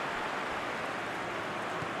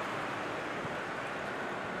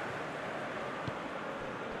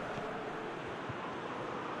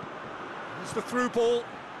 There's the through ball.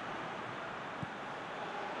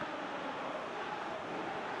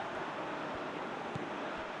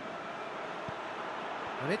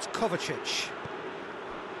 And it's Kovacic.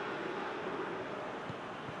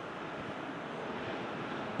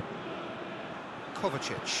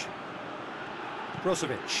 Kovacic.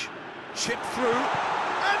 Brozovic. Chip through.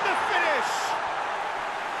 And the finish!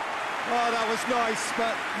 Oh, that was nice,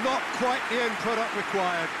 but not quite the end product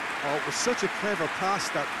required. Oh, it was such a clever pass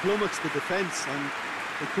that flummoxed the defence, and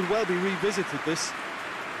it could well be revisited, this.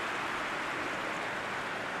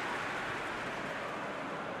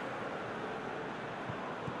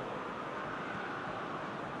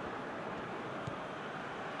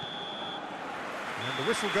 And the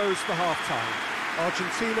whistle goes for half-time.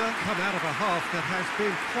 Argentina come out of a half that has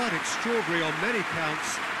been quite extraordinary on many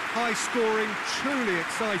counts. High-scoring, truly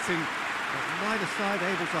exciting, but neither side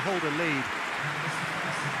able to hold a lead.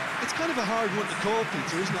 It's kind of a hard one to call,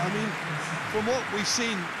 Peter, isn't it? I mean, from what we've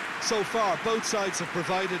seen so far, both sides have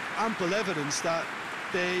provided ample evidence that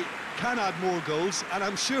they can add more goals, and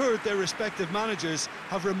I'm sure their respective managers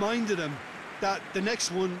have reminded them that the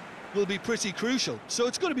next one will be pretty crucial. So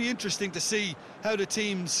it's going to be interesting to see how the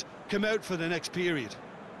teams come out for the next period.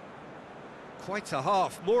 Quite a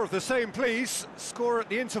half. More of the same, please. Score at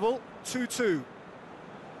the interval, 2-2.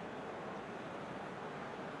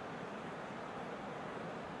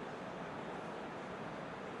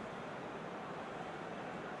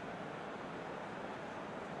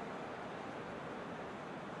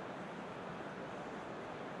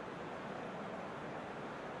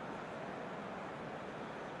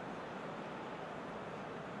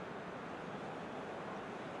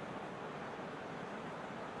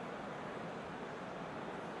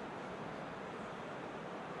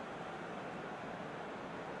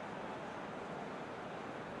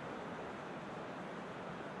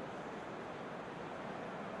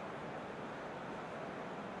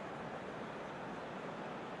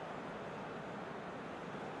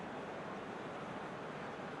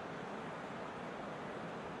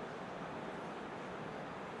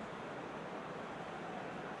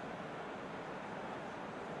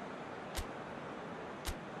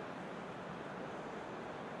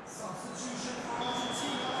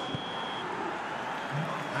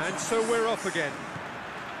 And so we're off again.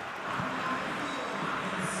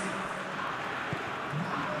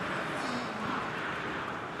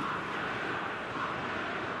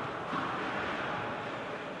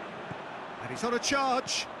 And he's on a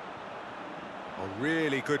charge. Oh,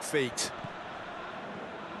 really good feet.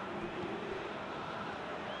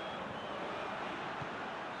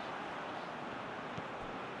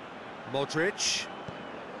 Modric.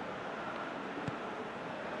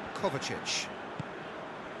 Kovacic.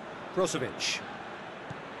 Brozovic.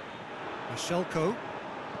 Mashelko.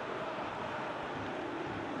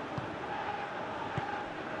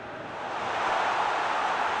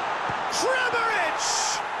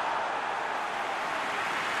 Kramaric!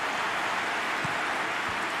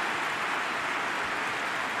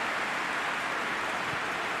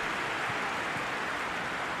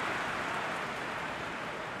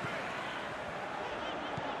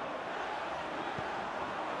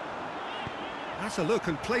 Has a look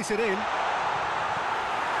and plays it in.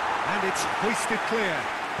 And it's hoisted clear.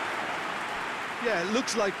 Yeah, it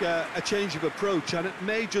looks like a change of approach, and it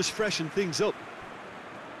may just freshen things up.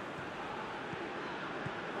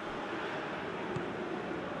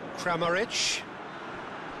 Kramaric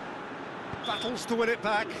battles to win it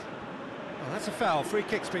back. Well, that's a foul. Free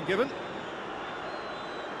kick's been given.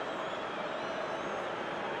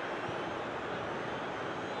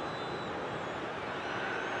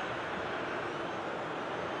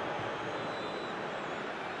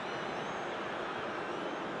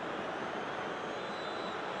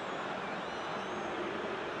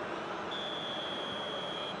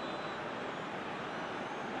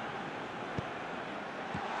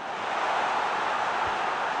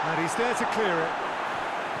 And he's there to clear it.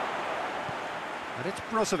 And it's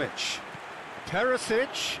Brozovic.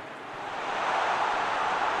 Perisic.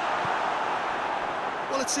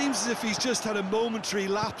 Well, it seems as if he's just had a momentary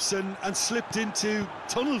lapse and slipped into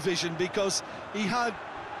tunnel vision, because he had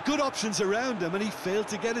good options around him and he failed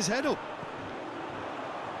to get his head up.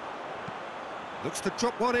 Looks to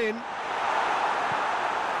drop one in. And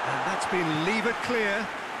that's been levered clear.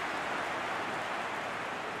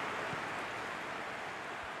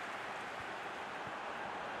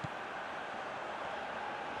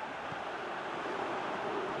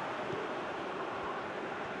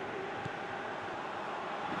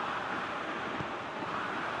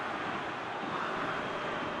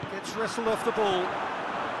 Gets wrestled off the ball,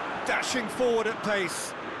 dashing forward at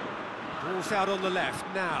pace. Ball's out on the left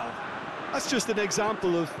now. That's just an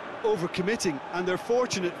example of overcommitting, and they're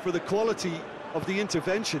fortunate for the quality of the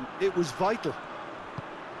intervention. It was vital.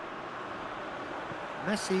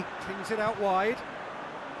 Messi pings it out wide.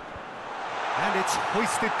 And it's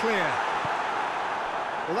hoisted clear.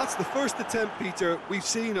 Well, that's the first attempt, Peter, we've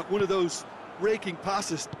seen at one of those raking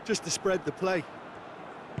passes just to spread the play.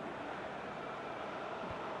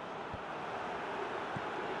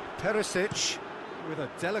 Perisic with a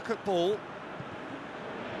delicate ball.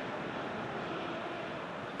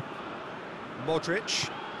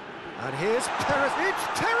 Modric. And here's Perisic. It's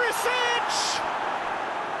Perisic!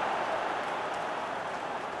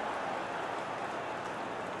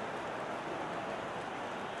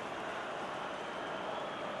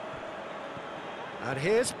 And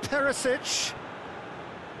here's Perisic.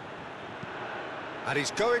 And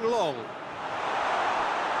he's going long.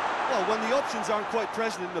 Well, when the options aren't quite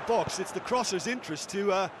present in the box, it's the crosser's interest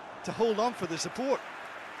to hold on for the support.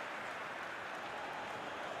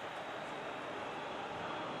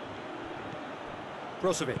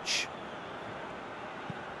 Brozovic.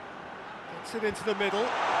 Gets it into the middle.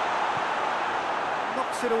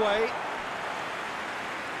 Knocks it away.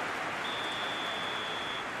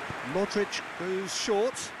 Modric goes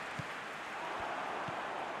short.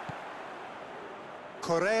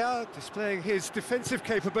 Correa displaying his defensive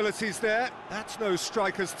capabilities there. That's no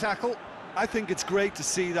striker's tackle. I think it's great to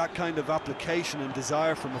see that kind of application and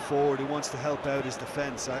desire from a forward who wants to help out his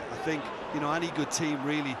defence. I think, you know, any good team,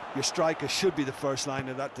 really, your striker should be the first line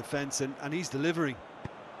of that defence, and he's delivering.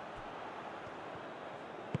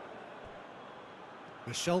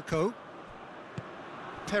 Michelko.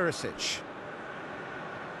 Perisic.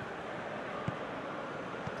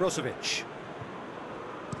 Brozovic.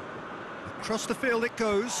 Across the field it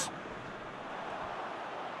goes.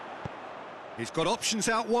 He's got options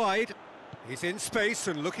out wide. He's in space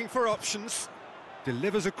and looking for options.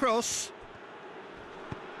 Delivers across.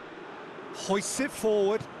 Hoists it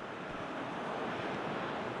forward.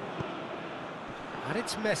 And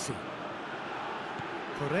it's Messi.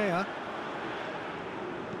 Correa.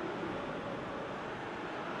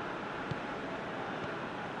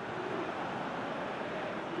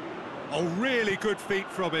 Oh, really good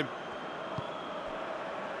feet from him.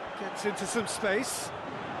 Gets into some space.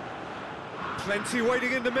 Plenty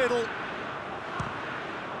waiting in the middle.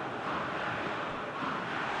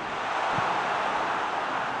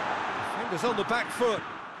 Defender's on the back foot.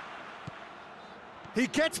 He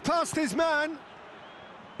gets past his man.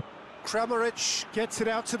 Kramaric gets it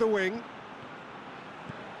out to the wing.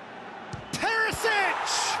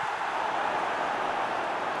 Perisic!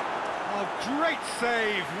 Oh, great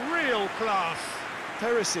save, real class.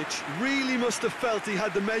 Perisic really must have felt he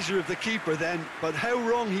had the measure of the keeper then, but how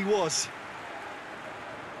wrong he was.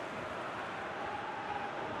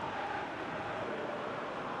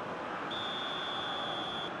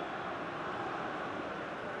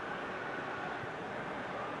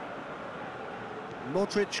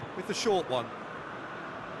 Modric with the short one.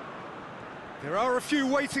 There are a few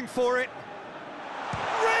waiting for it.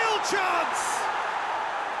 Real chance!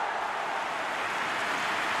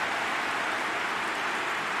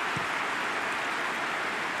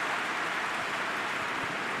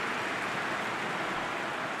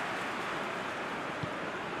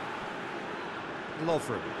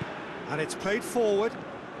 Lovren. And it's played forward.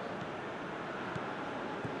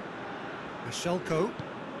 Mashelko.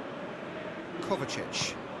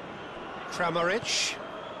 Kovacic. Kramaric.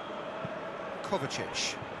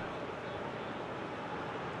 Kovacic.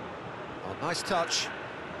 Oh, nice touch.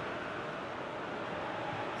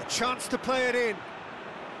 A chance to play it in.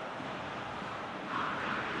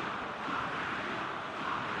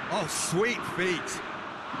 Oh, sweet feet.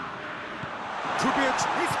 Could be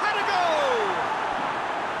he's had a goal!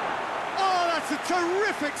 Oh, that's a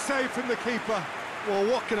terrific save from the keeper. Well,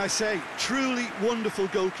 what can I say? Truly wonderful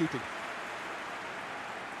goalkeeping.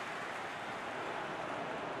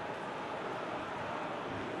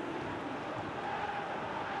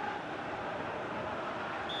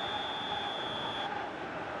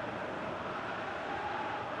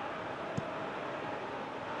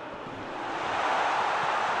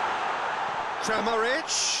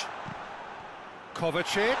 Kramaric.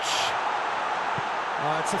 Kovacic.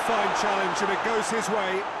 Oh, it's a fine challenge and it goes his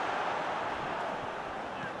way.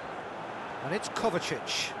 And it's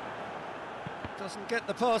Kovacic. Doesn't get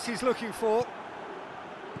the pass he's looking for.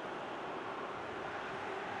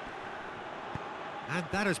 And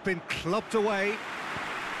that has been clubbed away.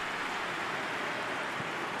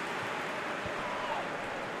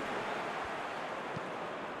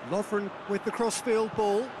 Lovren with the crossfield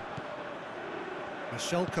ball.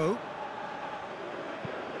 Mashelko.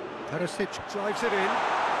 Perisic drives it in.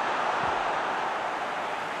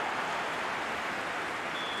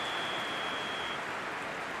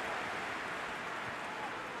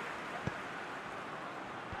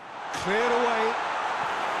 Cleared away.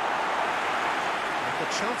 And the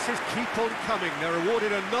chances keep on coming. They're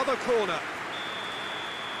awarded another corner.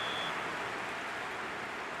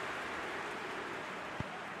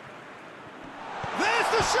 There's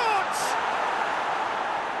the shot!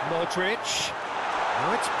 Modric.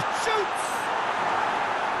 Now it's shoots!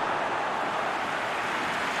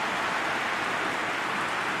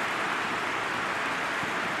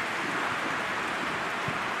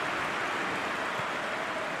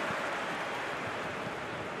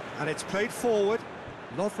 And it's played forward.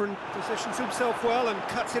 Lovren positions himself well and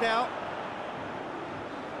cuts it out.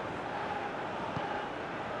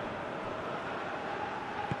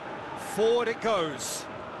 Forward it goes.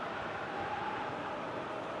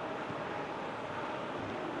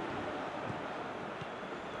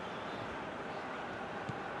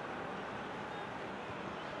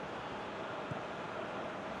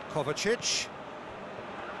 Kovacic.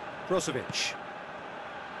 Brozovic.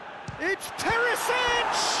 It's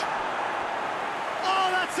Perisic! Oh,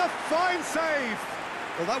 that's a fine save!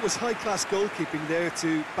 Well, that was high-class goalkeeping there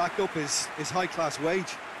to back up his high-class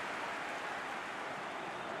wage.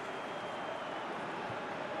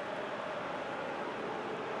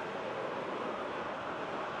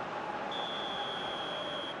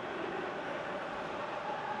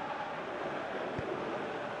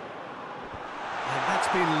 And that's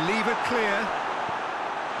been levered clear.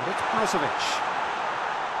 And it's Brozovic.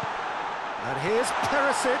 And here's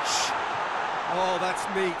Perisic. Oh, that's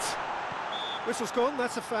neat. Whistle's gone,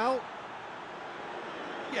 that's a foul.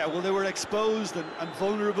 Yeah, well, they were exposed and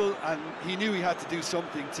vulnerable, and he knew he had to do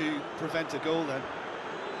something to prevent a goal then.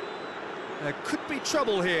 There could be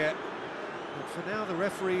trouble here. But for now, the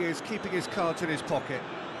referee is keeping his cards in his pocket.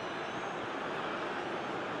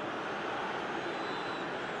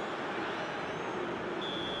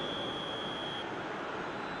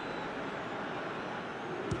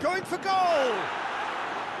 Going for goal!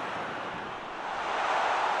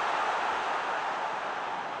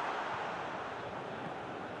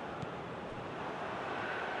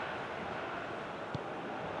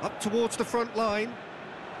 Up towards the front line.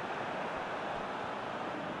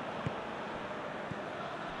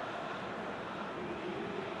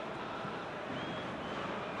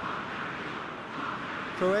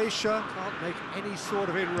 Croatia can't make any sort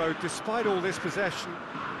of inroad despite all this possession.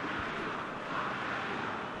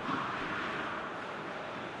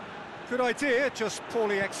 Good idea, just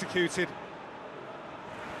poorly executed.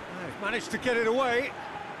 They've managed to get it away.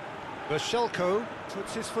 Mashelko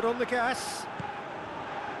puts his foot on the gas.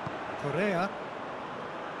 Correa.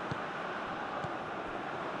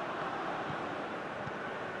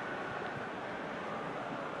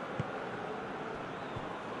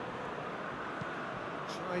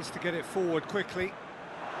 Tries to get it forward quickly.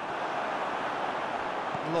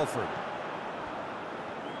 Lovren.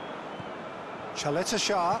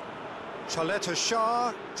 Shah.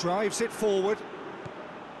 Shah drives it forward.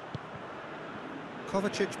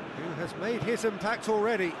 Kovacic, who has made his impact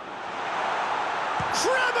already.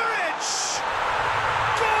 Kramaric!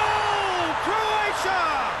 Goal! Croatia!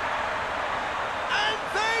 And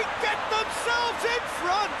they get the themselves in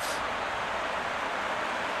front!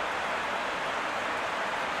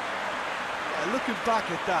 Yeah, looking back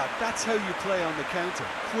at that, that's how you play on the counter.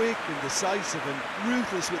 Quick and decisive and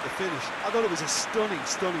ruthless with the finish. I thought it was a stunning,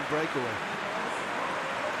 stunning breakaway.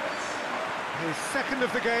 His second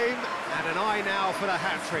of the game, and an eye now for the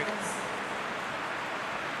hat-trick.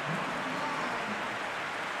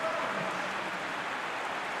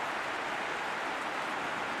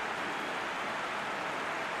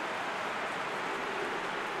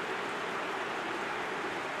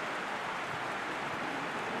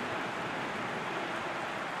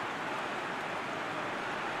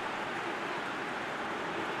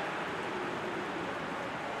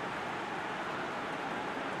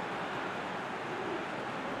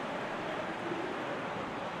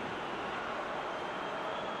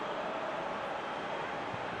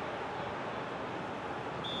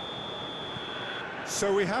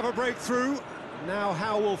 So we have a breakthrough. Now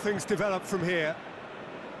how will things develop from here?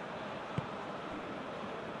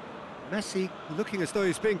 Messi looking as though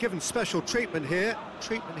he's being given special treatment here.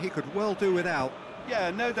 Treatment he could well do without. Yeah,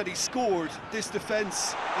 now that he scored, this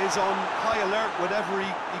defence is on high alert whenever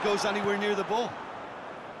he goes anywhere near the ball.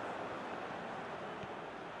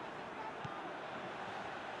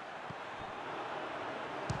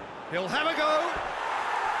 He'll have a go.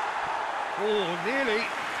 Oh, nearly.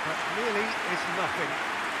 But nearly is nothing.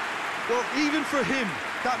 Well, even for him,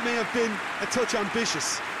 that may have been a touch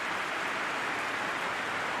ambitious.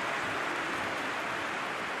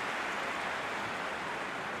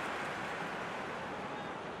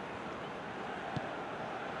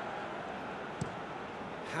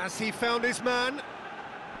 Has he found his man?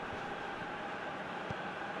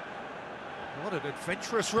 What an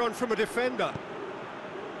adventurous run from a defender.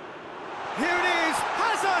 Here it is,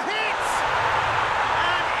 has a hit!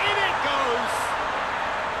 In it goes!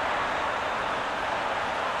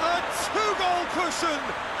 A two-goal cushion,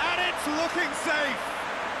 and it's looking safe!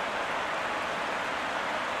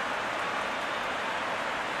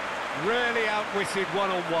 Rarely outwitted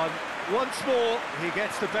one-on-one. Once more, he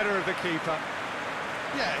gets the better of the keeper.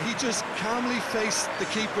 Yeah, he just calmly faced the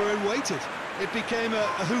keeper and waited. It became a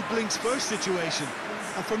who blinks first situation.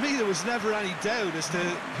 And for me, there was never any doubt as to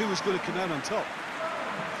who was going to come out on top.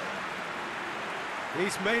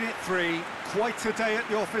 He's made it 3, quite a day at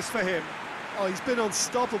the office for him. Oh, he's been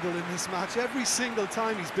unstoppable in this match. Every single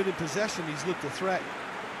time he's been in possession, he's looked a threat.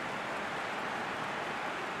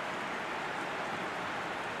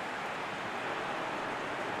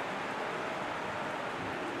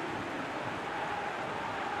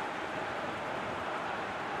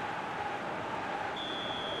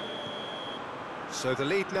 So the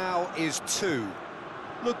lead now is 2.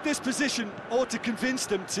 Look, this position ought to convince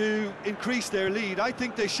them to increase their lead. I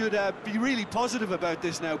think they should be really positive about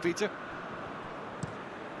this now, Peter.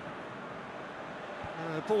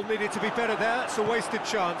 The ball needed to be better there, it's a wasted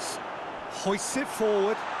chance. Hoists it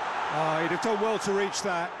forward. He'd have done well to reach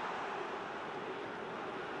that.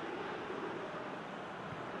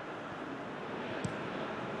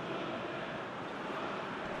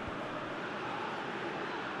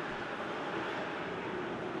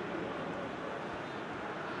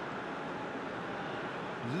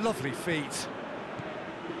 Lovely feet.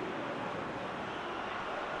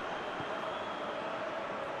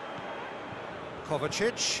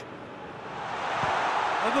 Kovacic.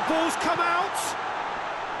 And the ball's come out!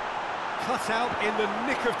 Cut out in the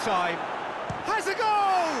nick of time. Has a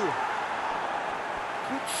go!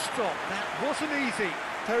 Good stop, that wasn't easy.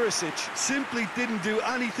 Perisic simply didn't do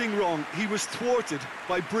anything wrong. He was thwarted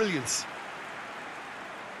by brilliance.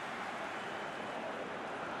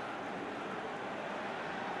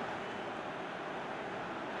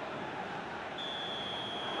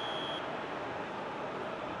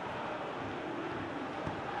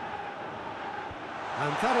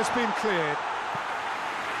 And that has been cleared.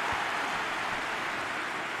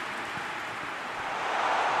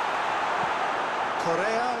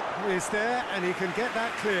 Correa is there, and he can get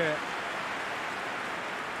that clear.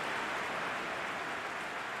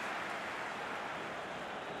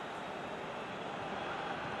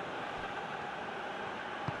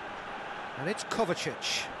 And it's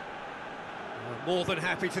Kovacic. More than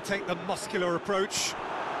happy to take the muscular approach.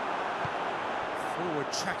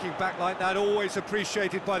 Forward tracking back like that, always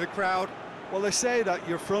appreciated by the crowd. Well, they say that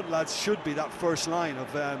your front lads should be that first line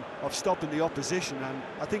of stopping the opposition, and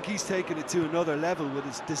I think he's taken it to another level with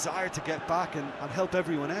his desire to get back and help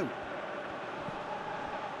everyone out.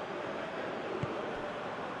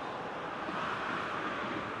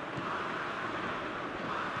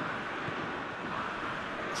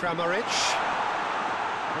 Kramaric.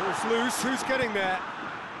 Ball's loose, who's getting there?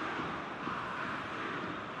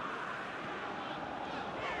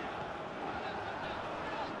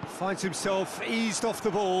 Finds himself eased off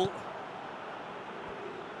the ball.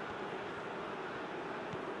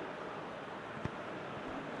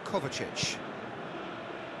 Kovacic.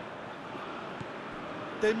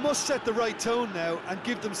 They must set the right tone now and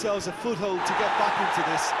give themselves a foothold to get back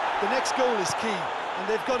into this. The next goal is key, and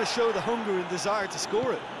they've got to show the hunger and desire to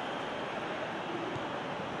score it.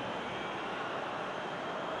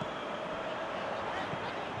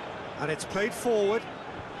 And it's played forward.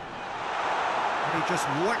 And he just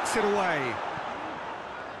whacks it away.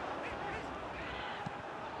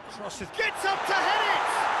 Crosses, gets up to head it!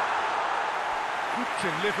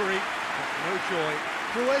 Good delivery, but no joy.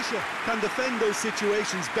 Croatia can defend those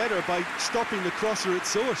situations better by stopping the crosser at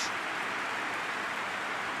source.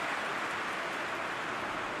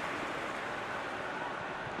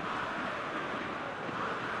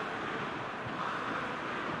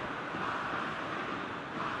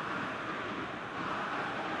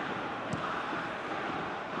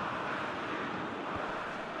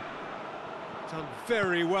 Done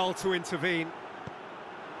very well to intervene.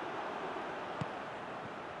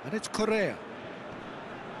 And it's Correa.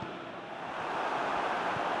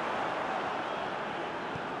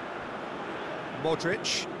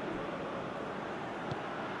 Modric.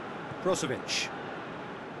 Brozovic.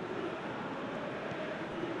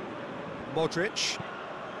 Modric.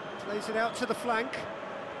 Plays it out to the flank.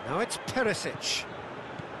 Now it's Perisic.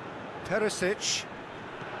 Perisic.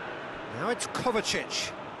 Now it's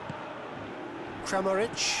Kovacic.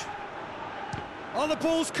 Kramaric. Oh, the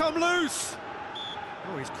ball's come loose!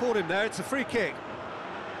 Oh, he's caught him there, it's a free kick.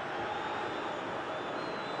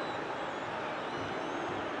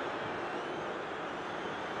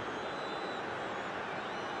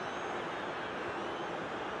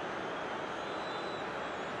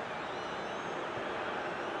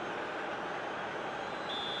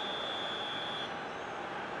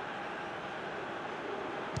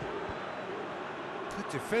 Good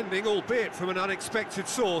defending, albeit from an unexpected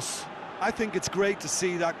source. I think it's great to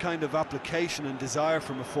see that kind of application and desire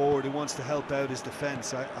from a forward who wants to help out his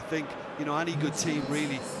defence. I think, you know, any good team,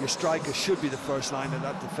 really, your striker should be the first line of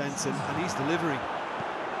that defence, and he's delivering.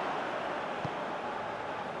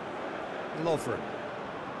 Lovren.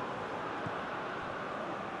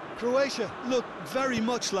 Croatia look very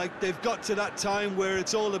much like they've got to that time where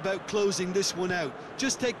it's all about closing this one out.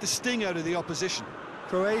 Just take the sting out of the opposition.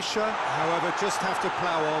 Croatia, however, just have to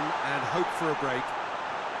plough on and hope for a break.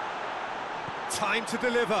 Time to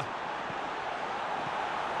deliver.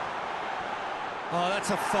 Oh, that's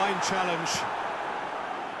a fine challenge.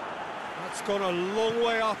 That's gone a long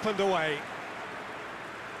way up and away.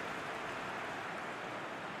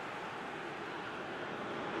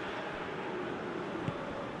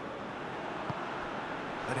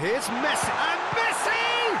 And here's Messi. And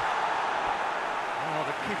Messi! Oh,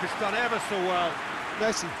 the keeper's done ever so well.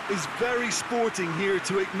 Messi is very sporting here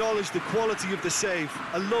to acknowledge the quality of the save.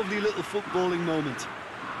 A lovely little footballing moment.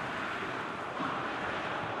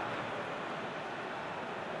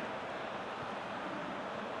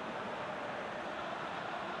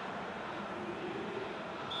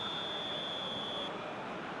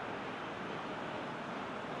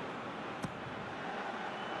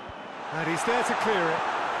 And he's there to clear it.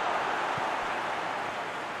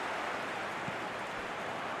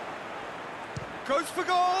 Goes for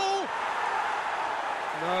goal!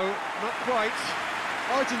 No, not quite.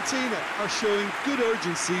 Argentina are showing good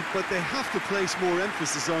urgency, but they have to place more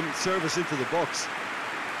emphasis on service into the box.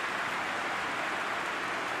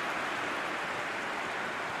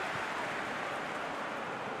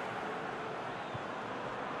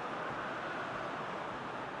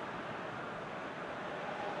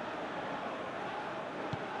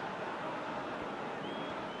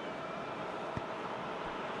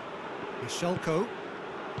 Shelko.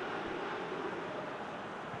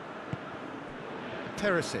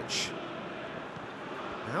 Perisic.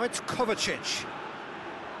 Now it's Kovacic.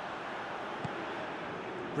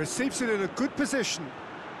 Receives it in a good position.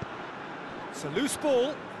 It's a loose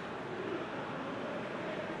ball.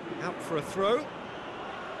 Out for a throw.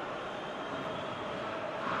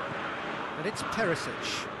 And it's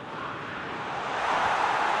Perisic.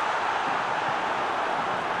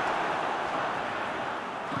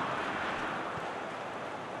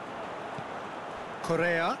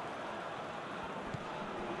 Correa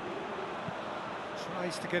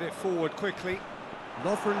tries to get it forward quickly.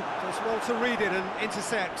 Lovren does well to read it and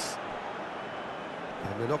intercepts.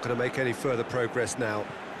 And they're not going to make any further progress now.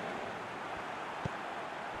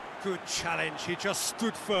 Good challenge, he just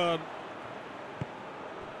stood firm.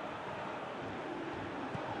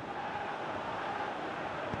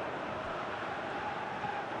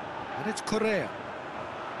 And it's Correa.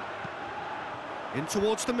 In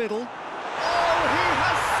towards the middle. Oh, he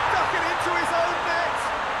has stuck it into his own net!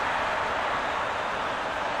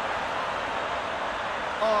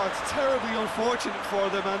 Oh, it's terribly unfortunate for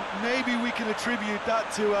them, and maybe we can attribute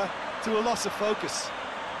that to a loss of focus.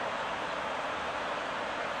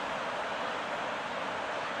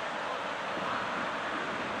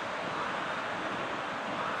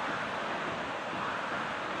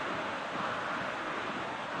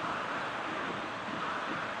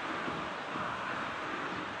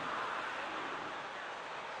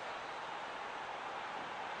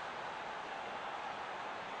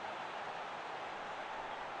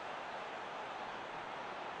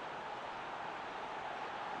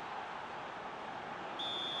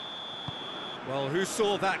 Well, who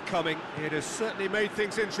saw that coming? It has certainly made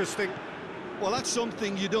things interesting. Well, that's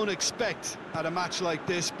something you don't expect at a match like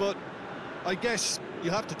this, but I guess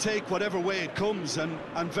you have to take whatever way it comes, and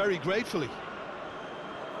very gratefully.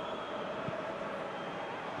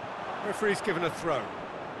 Referee's given a throw.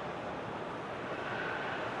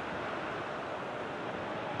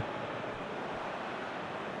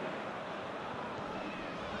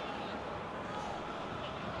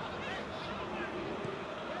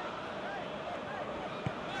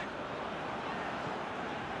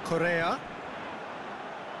 Correa.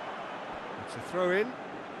 It's a throw-in.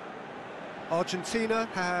 Argentina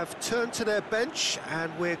have turned to their bench,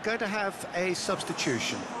 and we're going to have a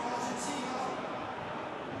substitution.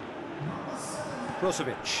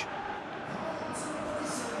 Brozovic.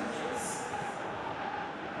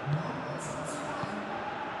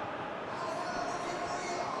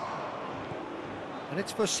 And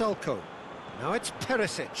it's for Salko. Now it's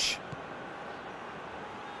Perisic.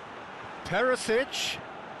 Perisic.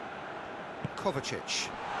 Kovacic.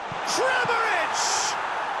 Kramaric!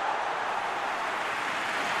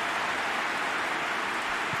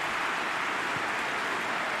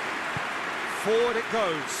 Forward it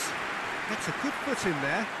goes. Gets a good foot in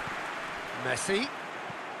there. Messi.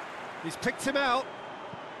 He's picked him out.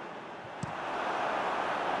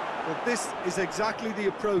 Well, this is exactly the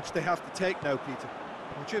approach they have to take now, Peter.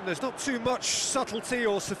 Well, Jim, there's not too much subtlety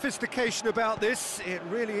or sophistication about this. It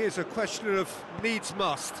really is a question of needs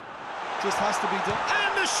must. Just has to be done.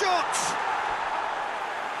 And the shot!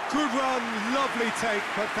 Good run, lovely take,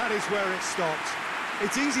 but that is where it stopped.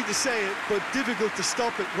 It's easy to say it, but difficult to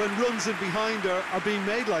stop it when runs in behind are being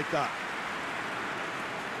made like that.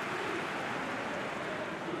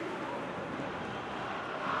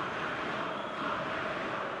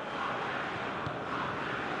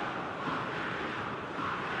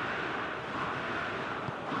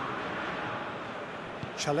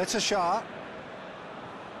 Chaleta Shah.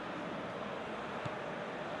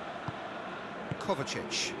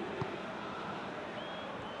 Kovacic.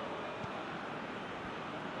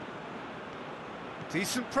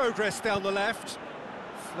 Decent progress down the left.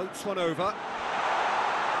 Floats one over.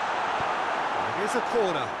 It is a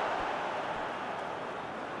corner.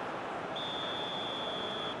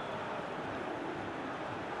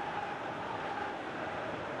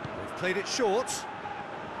 They've played it short.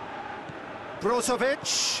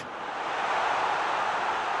 Brozovic.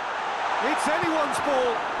 It's anyone's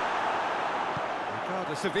ball.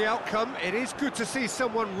 Regardless of the outcome, it is good to see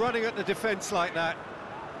someone running at the defence like that.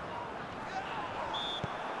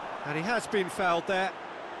 And he has been fouled there.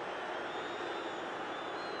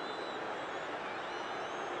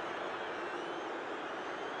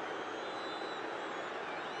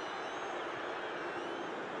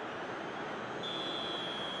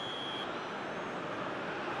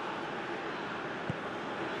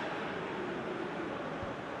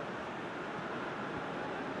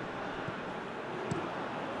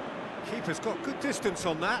 Keeper's got good distance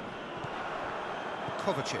on that.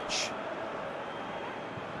 Kovacic.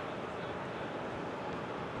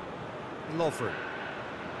 Lovren.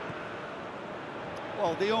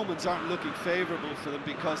 Well, the omens aren't looking favourable for them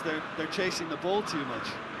because they're chasing the ball too much.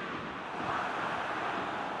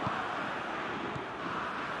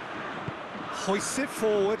 Hoists it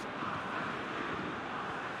forward.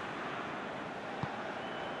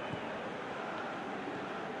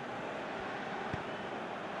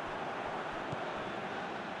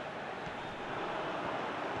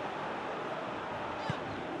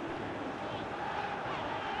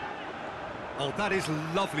 Oh, that is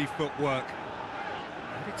lovely footwork.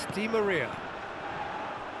 And it's Di Maria.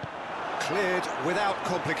 Cleared without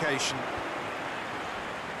complication.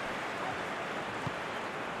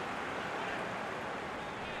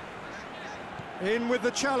 In with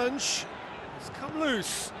the challenge. It's come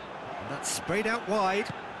loose. And that's sprayed out wide.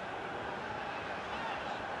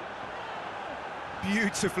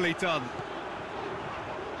 Beautifully done.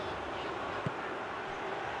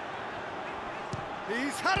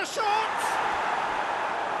 He's had a shot!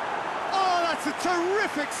 Oh, that's a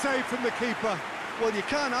terrific save from the keeper. Well, you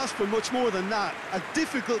can't ask for much more than that. A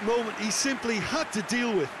difficult moment he simply had to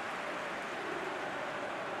deal with.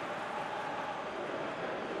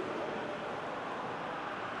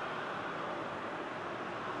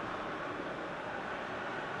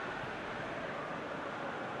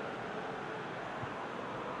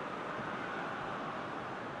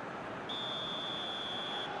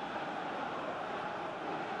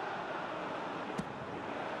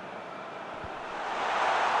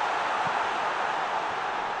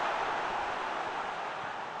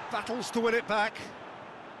 Battles to win it back.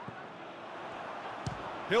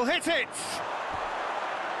 He'll hit it!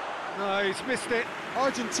 No, he's missed it.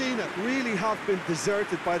 Argentina really have been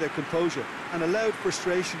deserted by their composure and allowed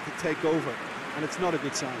frustration to take over, and it's not a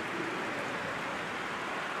good sign.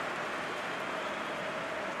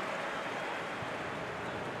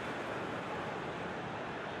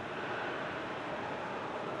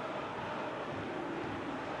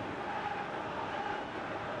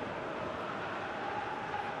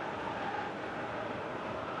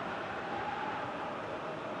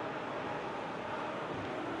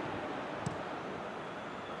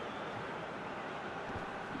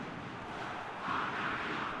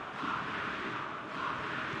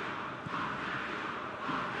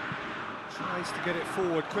 Tries to get it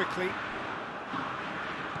forward quickly.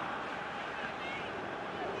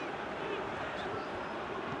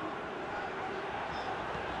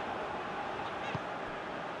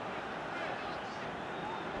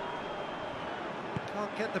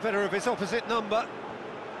 Can't get the better of his opposite number.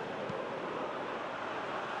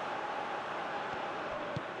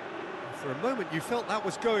 For a moment you felt that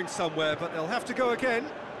was going somewhere, but they'll have to go again.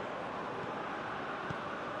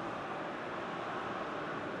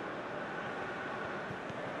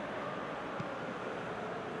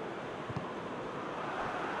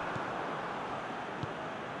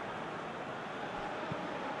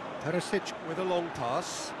 Perisic with a long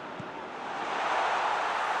pass.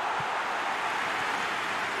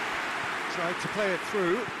 Tried to play it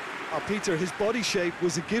through. Peter, his body shape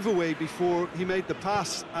was a giveaway before he made the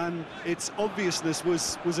pass, and its obviousness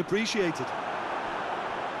was appreciated.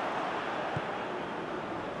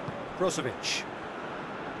 Brozovic.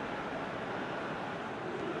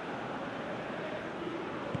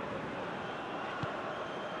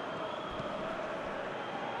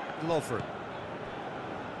 Lovren.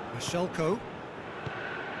 Mashelko.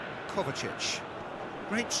 Kovacic.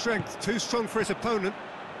 Great strength, too strong for his opponent.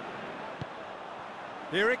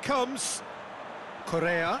 Here it comes.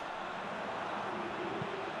 Correa.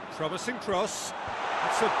 Promising cross.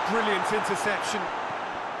 That's a brilliant interception.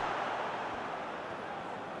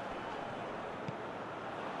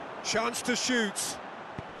 Chance to shoot.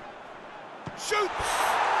 Shoots!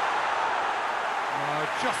 Oh,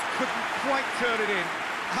 just couldn't quite turn it in.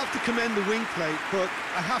 I have to commend the wing play, but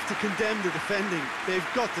I have to condemn the defending. They've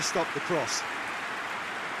got to stop the cross.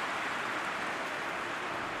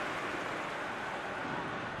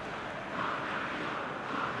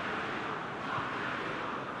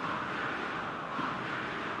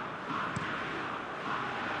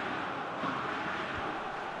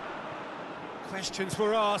 Questions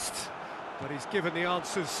were asked, but he's given the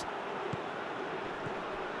answers.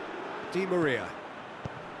 Di Maria.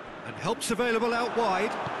 And help's available out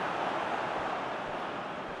wide.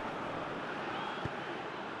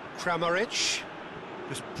 Kramaric.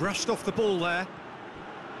 Just brushed off the ball there.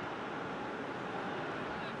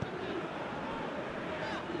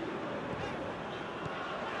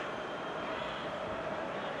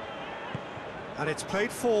 And it's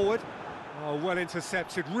played forward. Oh, well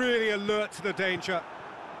intercepted, really alert to the danger.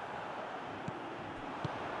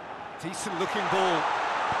 Decent looking ball.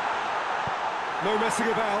 No messing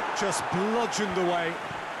about, just bludgeoned away.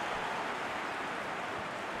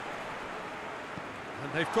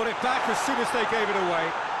 And they've got it back as soon as they gave it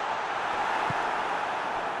away.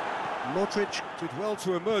 Modric did well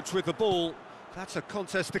to emerge with the ball. That's a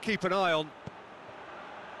contest to keep an eye on.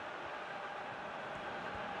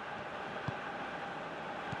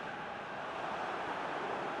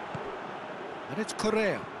 And it's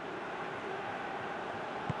Correa.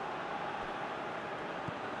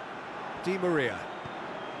 Di Maria.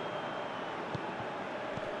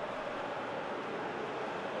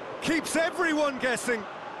 Keeps everyone guessing.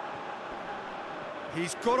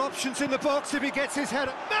 He's got options in the box if he gets his head.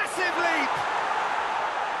 Massive leap!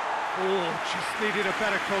 Oh, just needed a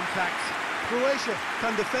better contact. Croatia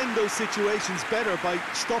can defend those situations better by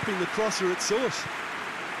stopping the crosser at source.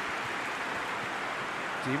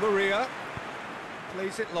 Di Maria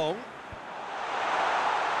plays it long.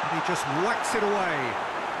 And he just whacks it away.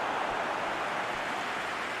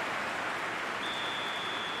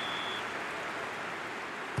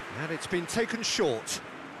 And it's been taken short.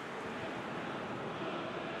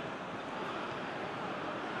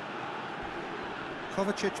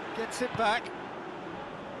 Kovacic gets it back.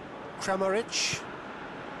 Kramaric.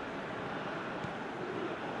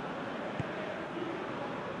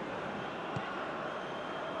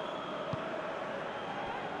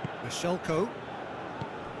 Michelko.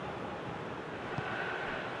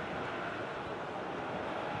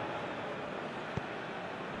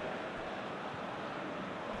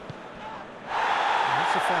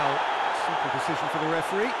 That's a foul. Simple decision for the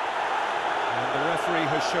referee. And the referee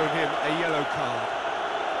has shown him a yellow card.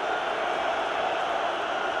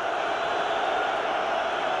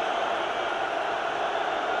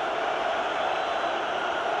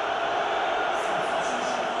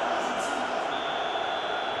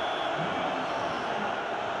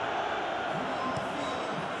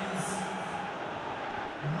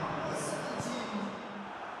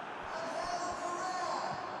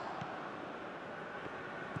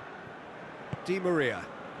 Di Maria.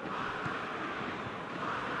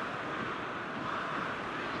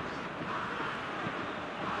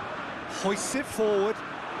 Hoists it forward.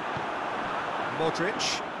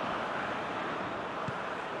 Modric.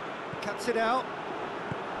 Cuts it out.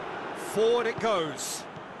 Forward it goes.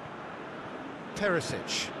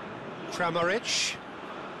 Perisic. Kramaric.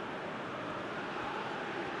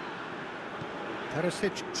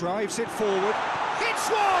 Perisic drives it forward. Hits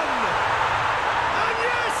one! And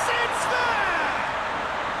yes, it's there!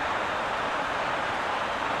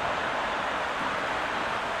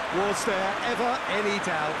 Was there ever any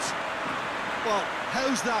doubt? Well,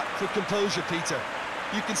 how's that for composure, Peter?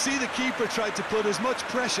 You can see the keeper tried to put as much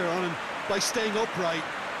pressure on him by staying upright,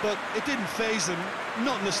 but it didn't faze him,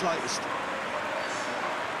 not in the slightest.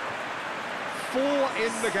 4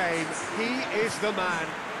 in the game. He is the man.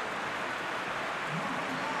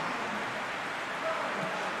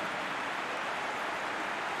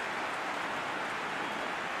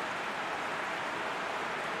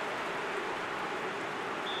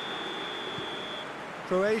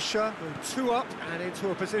 Croatia 2 up and into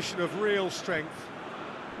a position of real strength.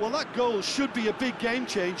 Well, that goal should be a big game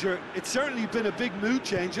changer. It's certainly been a big mood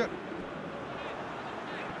changer.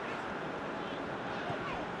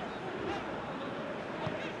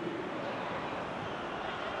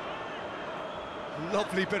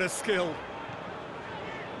 Lovely bit of skill.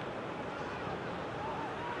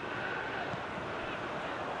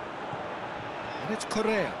 And it's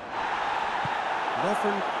Correa.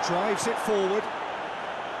 Lovren drives it forward.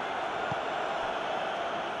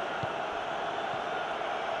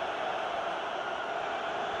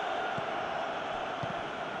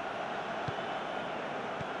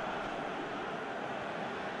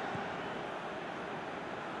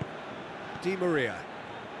 Di Maria.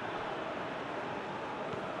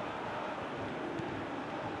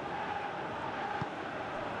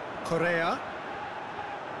 Correa.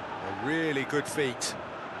 A really good feat.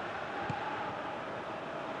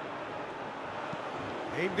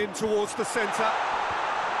 Aimed in towards the centre.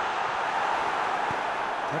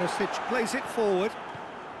 Perisic plays it forward.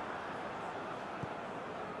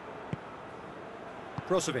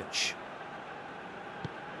 Brozovic.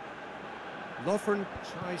 Lovren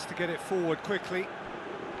tries to get it forward quickly.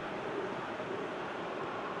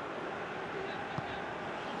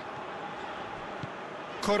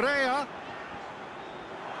 Correa.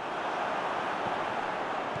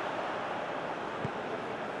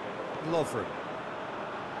 Lovren.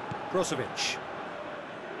 Brozovic.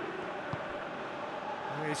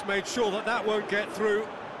 He's made sure that that won't get through.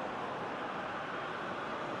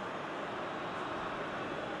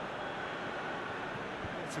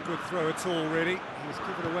 It's a good throw at all, really. He's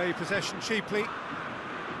given away possession cheaply.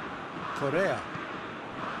 Correa.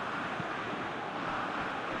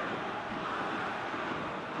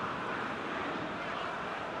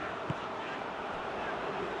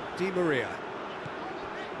 Di Maria.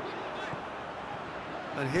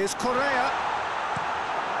 And here's Correa.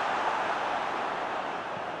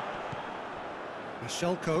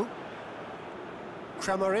 Michelko.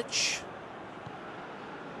 Kramaric.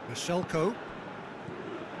 Michelko.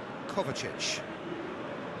 Kovacic.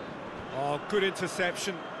 Oh, good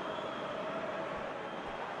interception.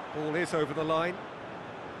 Ball is over the line.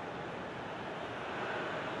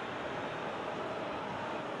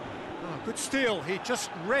 Oh, good steal. He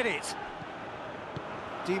just read it.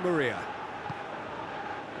 Di Maria.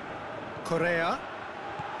 Correa.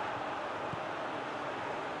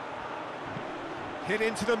 Hit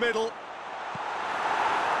into the middle.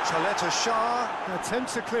 Chaleta Shah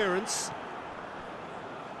attempts a clearance.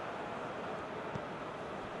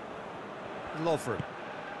 Lovren.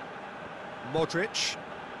 Modric.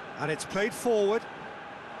 And it's played forward.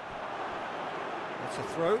 It's a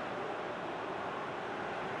throw.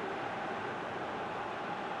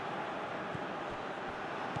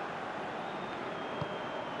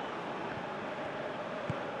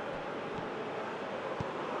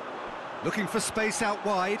 Looking for space out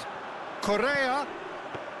wide. Correa.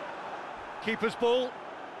 Keeper's ball.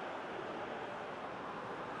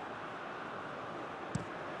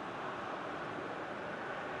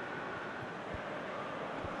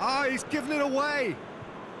 Ah, he's given it away.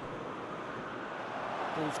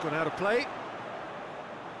 Ball's gone out of play.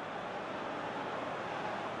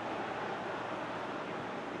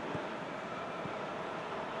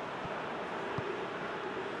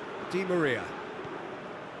 Di Maria.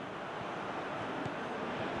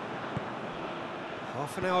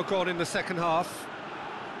 Half an hour gone in the second half.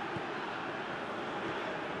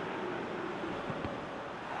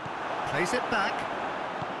 Plays it back.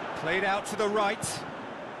 Played out to the right.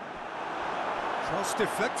 Cross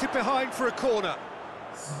deflected behind for a corner.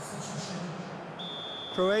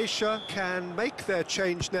 Croatia can make their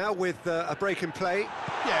change now with a break in play.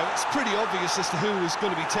 Yeah, it's pretty obvious as to who was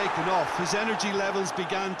going to be taken off. His energy levels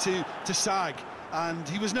began to sag, and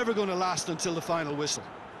he was never going to last until the final whistle.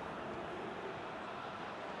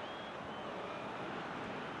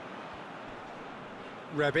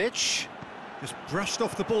 Rebic just brushed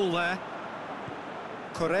off the ball there.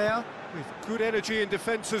 Correa with good energy in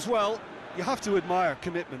defence as well. You have to admire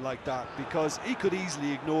commitment like that, because he could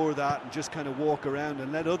easily ignore that and just kind of walk around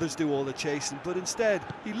and let others do all the chasing, but instead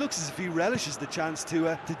he looks as if he relishes the chance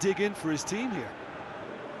to dig in for his team here.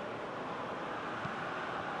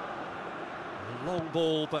 A long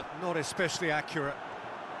ball, but not especially accurate.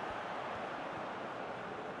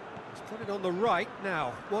 He's got it on the right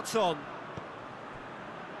now. What's on?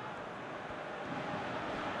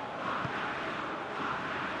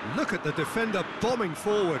 Look at the defender bombing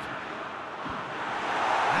forward.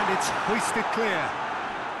 And it's hoisted clear.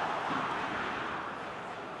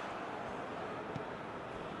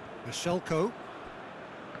 Mishelko.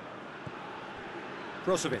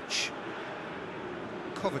 Brozovic.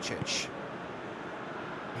 Kovacic.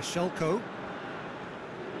 Mishelko.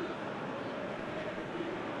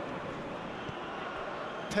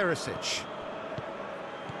 Perisic.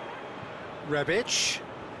 Rebic.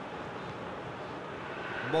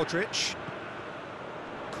 Modric.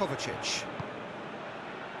 Kovacic.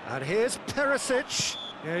 And here's Perisic.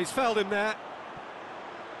 Yeah, he's fouled him there.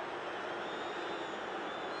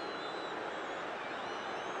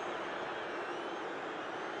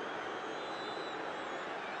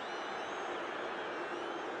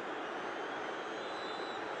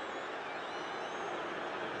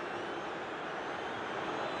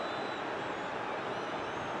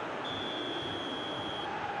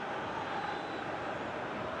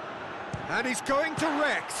 And he's going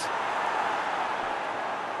direct.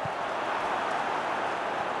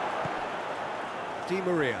 Di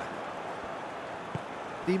Maria.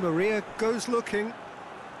 Di Maria goes looking.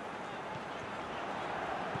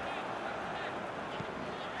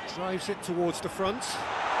 Drives it towards the front.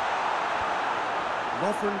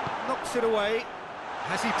 Lovren knocks it away.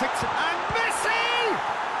 Has he picked it? And Messi!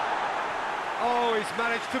 Oh, he's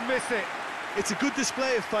managed to miss it. It's a good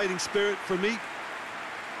display of fighting spirit for me.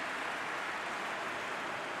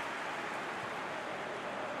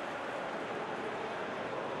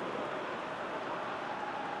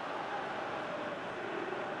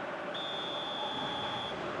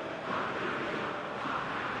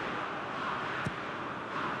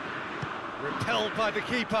 Repelled by the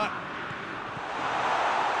keeper.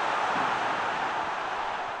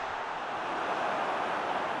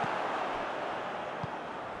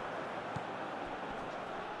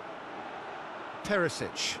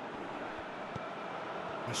 Perisic.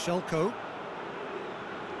 Mishelko.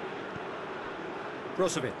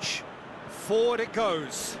 Brozovic. Forward it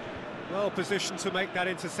goes. Well positioned to make that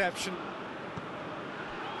interception.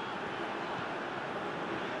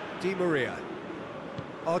 Di Maria.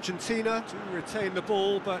 Argentina do retain the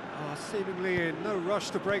ball, but are seemingly in no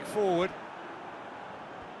rush to break forward.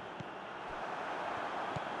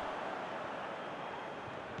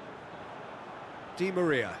 Di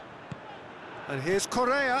Maria. And here's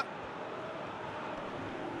Correa.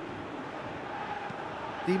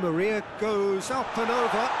 Di Maria goes up and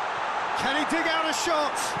over. Can he dig out a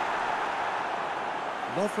shot?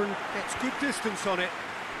 Lovren gets good distance on it.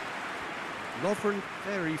 Lovren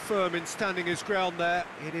very firm in standing his ground there.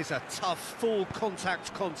 It is a tough, full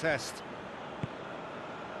contact contest.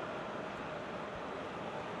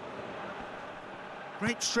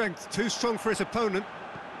 Great strength, too strong for his opponent.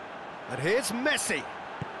 And here's Messi.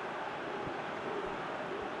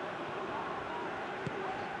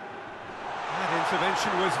 That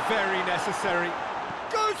intervention was very necessary.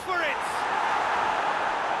 goes for it!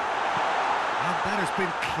 And that has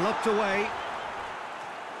been clubbed away.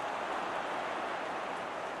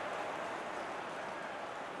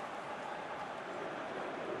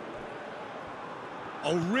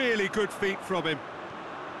 Oh, really good feet from him.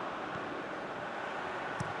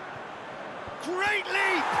 Great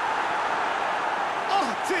leap!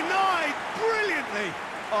 Oh, denied brilliantly!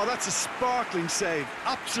 Oh, that's a sparkling save,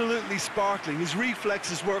 absolutely sparkling. His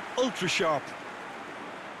reflexes were ultra sharp.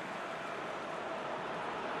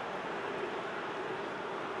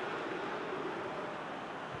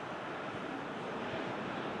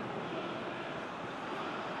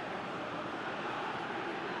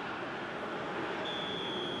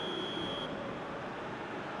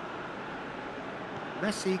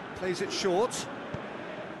 Messi plays it short.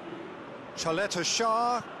 Chaleta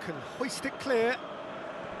Shah can hoist it clear.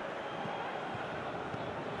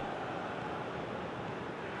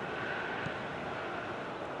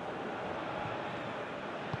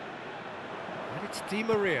 And it's Di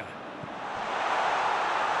Maria.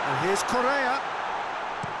 And here's Correa.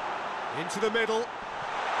 Into the middle.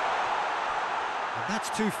 And that's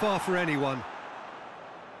too far for anyone.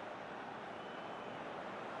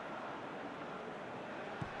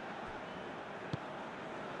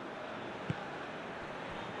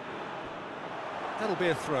 That'll be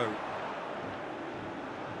a throw.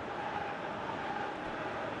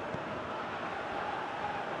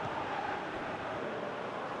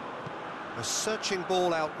 A searching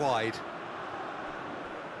ball out wide.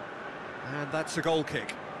 And that's a goal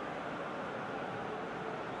kick.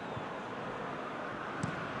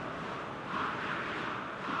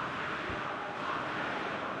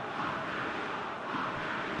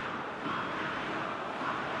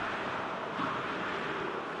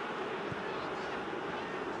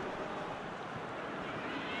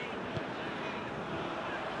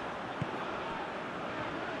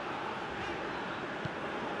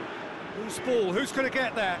 Who's ball? Who's going to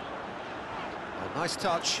get there? Oh, nice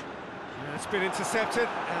touch. Yeah, it's been intercepted,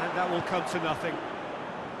 and that will come to nothing.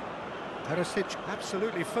 Perisic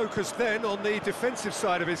absolutely focused then on the defensive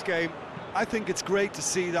side of his game. I think it's great to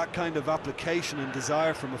see that kind of application and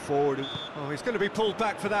desire from a forward. Oh, he's going to be pulled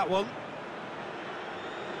back for that one.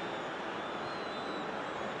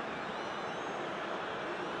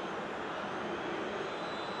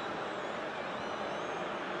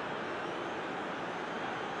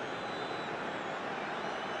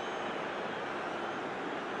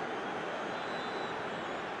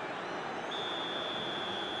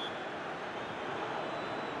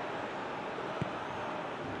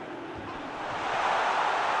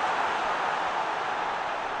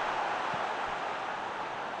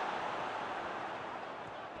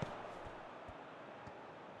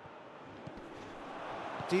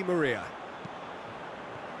 Di Maria.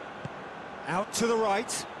 Out to the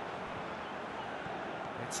right.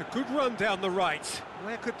 It's a good run down the right.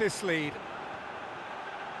 Where could this lead?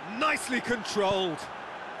 Nicely controlled.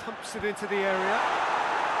 Pumps it into the area.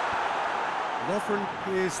 Lovren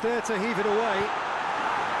is there to heave it away.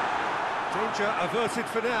 Danger averted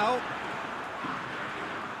for now.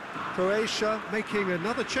 Croatia making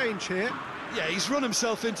another change here. Yeah, he's run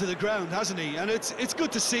himself into the ground, hasn't he? And it's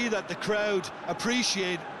good to see that the crowd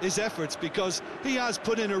appreciate his efforts, because he has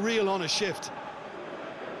put in a real honest shift.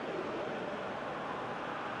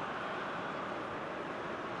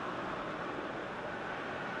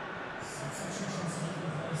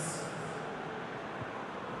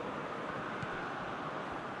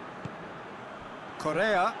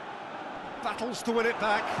 Correa battles to win it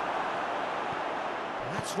back.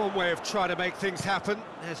 That's one way of trying to make things happen.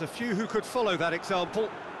 There's a few who could follow that example.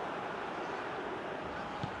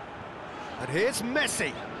 And here's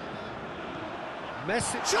Messi.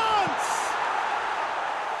 Messi, chance!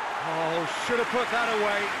 Oh, should have put that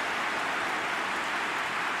away.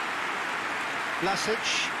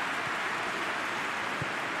 Vlasic.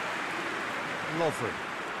 Lovren.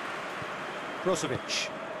 Brozovic.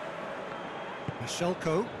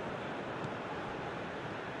 Michelko.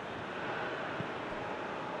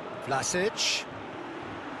 Vlasic.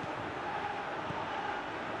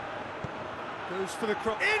 Goes for the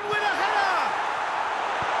cross. In with a header!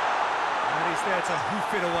 And he's there to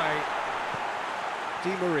hoof it away.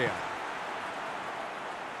 Di Maria.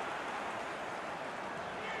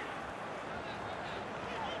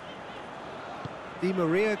 Di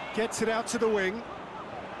Maria gets it out to the wing.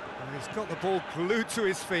 And he's got the ball glued to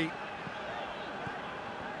his feet.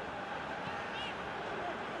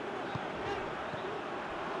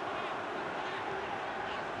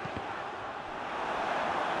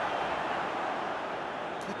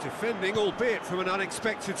 Defending, albeit from an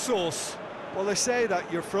unexpected source. Well, they say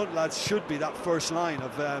that your front lads should be that first line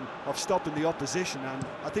of stopping the opposition, and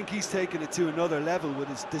I think he's taken it to another level with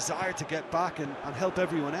his desire to get back and help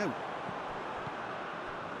everyone out.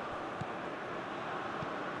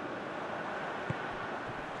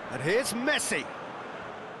 And here's Messi.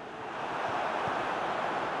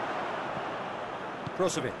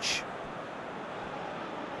 Brozovic.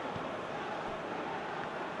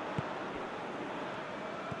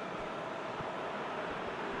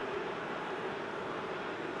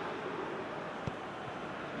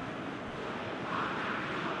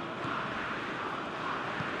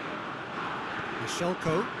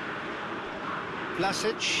 Shelko,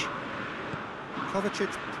 Vlasic,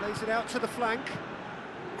 Kovacic plays it out to the flank,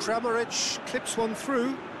 Kramaric clips one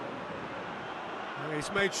through, and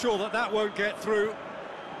he's made sure that that won't get through.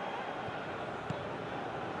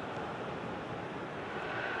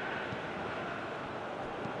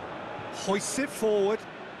 Hoists it forward,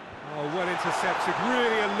 oh, well intercepted,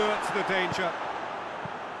 really alert to the danger.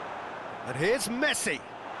 And here's Messi,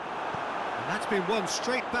 and that's been won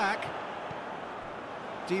straight back.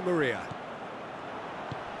 Di Maria.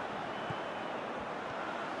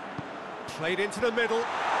 Played into the middle.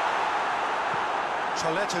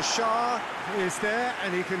 Choleta Shah is there,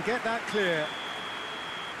 and he can get that clear.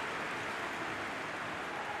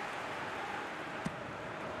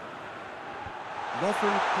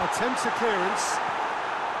 Lovren attempts a clearance.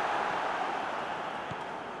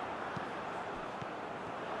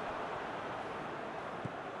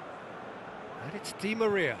 And it's Di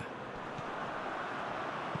Maria.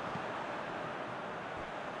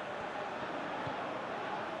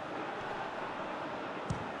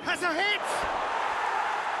 Has a hit!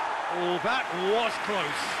 Oh, that was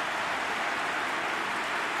close.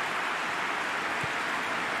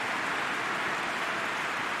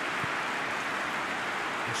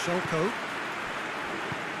 Shelko,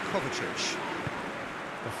 Kovacic.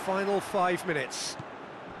 The final 5 minutes.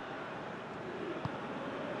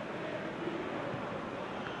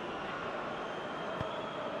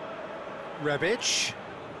 Rebic.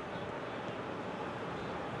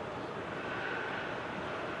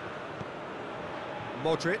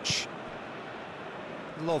 Modric,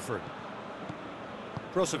 Lovren,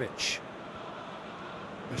 Brozovic,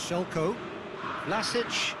 Shelko,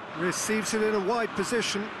 Vlasic receives it in a wide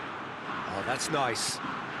position. Oh, that's nice.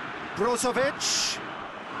 Brozovic.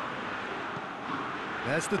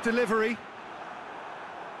 There's the delivery.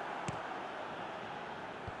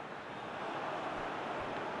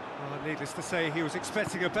 Oh, needless to say, he was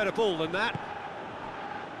expecting a better ball than that.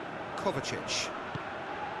 Kovacic.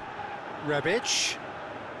 Rebic.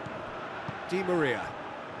 Di Maria.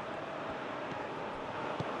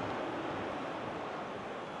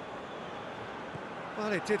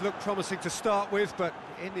 Well, it did look promising to start with, but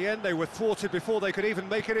in the end they were thwarted before they could even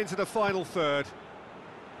make it into the final third.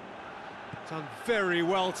 Done very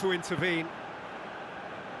well to intervene.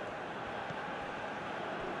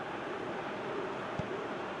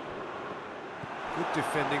 Good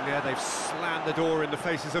defending there, they've slammed the door in the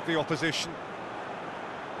faces of the opposition.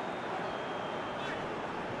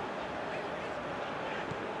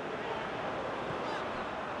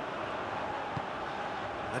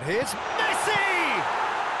 And here's Messi!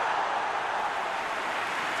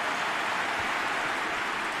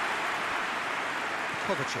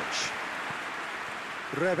 Kovacic.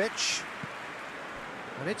 Rebic.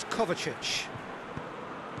 And it's Kovacic.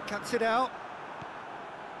 Cuts it out.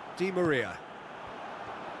 Di Maria.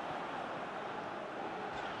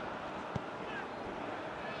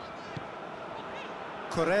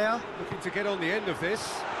 Correa looking to get on the end of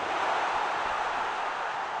this.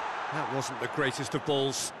 That wasn't the greatest of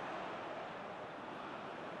balls.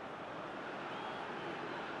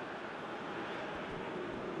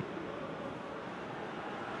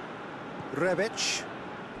 Rebic.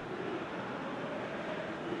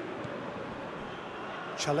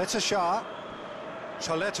 Choleta Shah.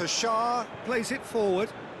 Choleta Shah plays it forward.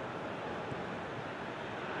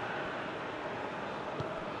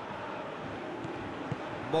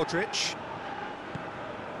 Modric.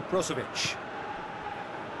 Brozovic.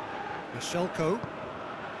 Shelko,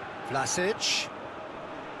 Vlasic.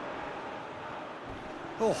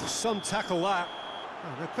 Oh, some tackle that.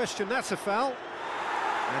 Oh, no question, that's a foul.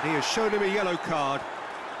 And he has shown him a yellow card.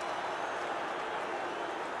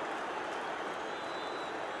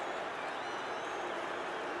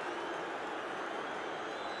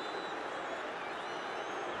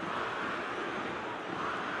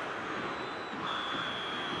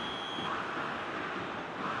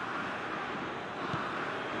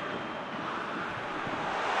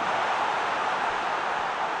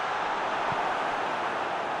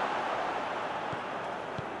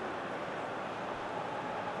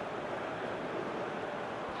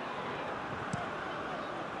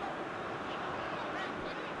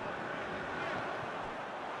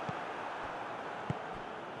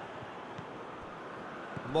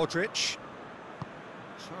 Modric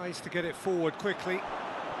tries to get it forward quickly.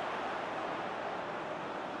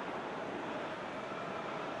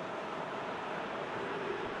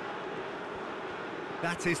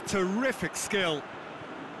 That is terrific skill.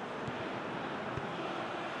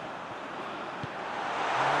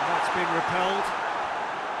 And that's been repelled.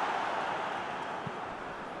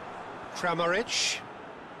 Kramaric.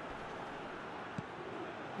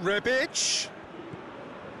 Rebic.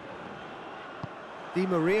 Di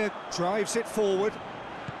Maria drives it forward.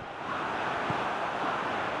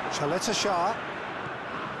 Shah.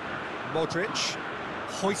 Modric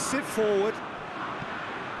hoists it forward.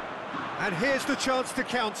 And here's the chance to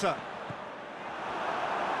counter.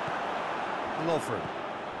 Lovren.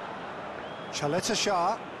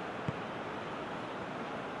 Shah.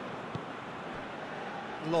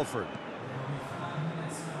 Lovren.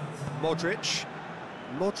 Modric.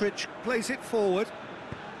 Modric plays it forward.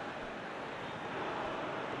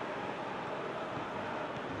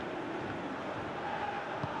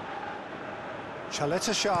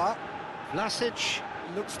 Shah. Vlasic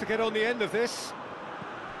looks to get on the end of this.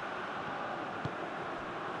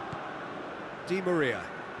 Di Maria.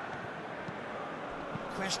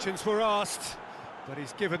 Questions were asked, but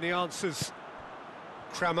he's given the answers.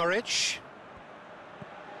 Kramaric.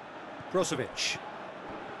 Brozovic.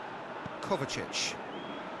 Kovacic.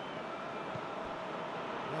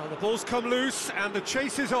 Well, the ball's come loose and the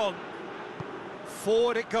chase is on.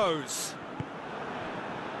 Forward it goes.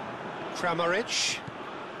 Kramaric.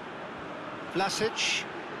 Vlasic.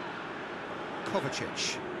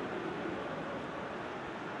 Kovacic.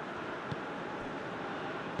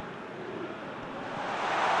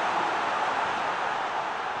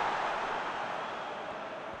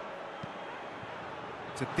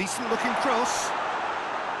 It's a decent-looking cross.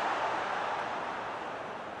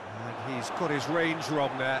 And he's got his range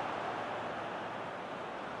wrong there.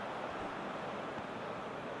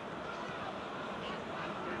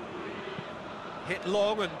 Hit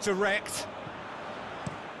long and direct.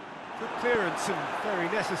 Good clearance and very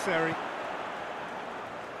necessary.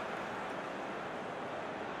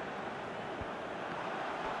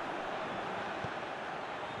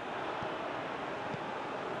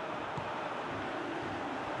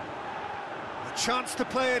 A chance to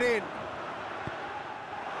play it in.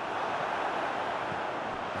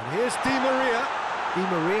 And here's Di Maria. Di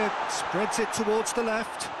Maria spreads it towards the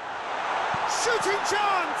left. Shooting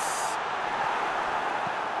chance!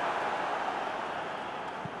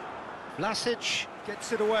 Vlasic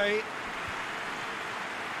gets it away.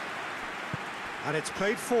 And it's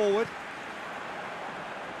played forward.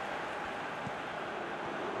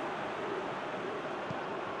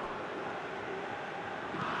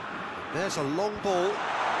 There's a long ball.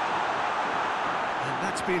 And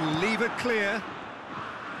that's been levered clear.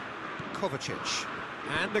 Kovacic.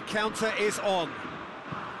 And the counter is on.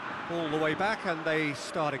 All the way back and they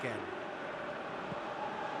start again.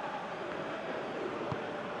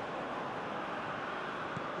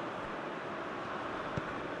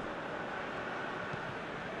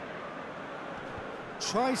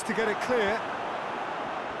 Tries to get it clear.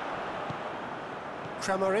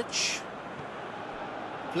 Kramaric.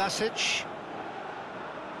 Vlasic.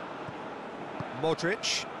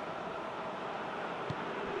 Modric.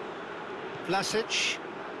 Vlasic.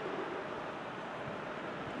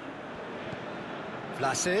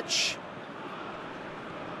 Vlasic.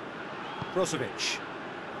 Brozovic.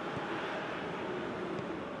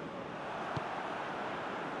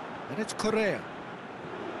 And it's Correa.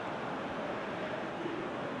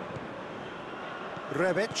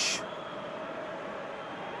 Rebic.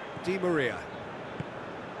 Di Maria.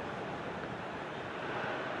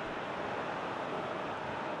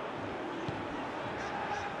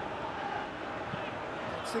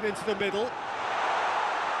 Gets it into the middle.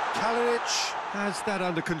 Kalinic has that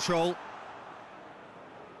under control.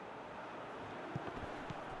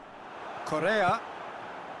 Correa.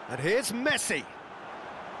 And here's Messi.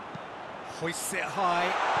 Hoists it high.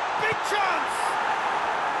 Big chance!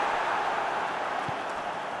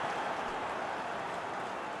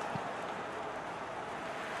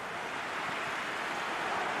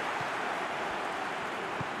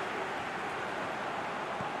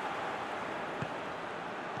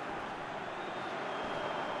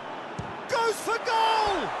 Goes for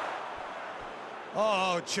goal!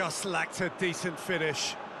 Oh, just lacked a decent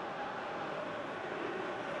finish.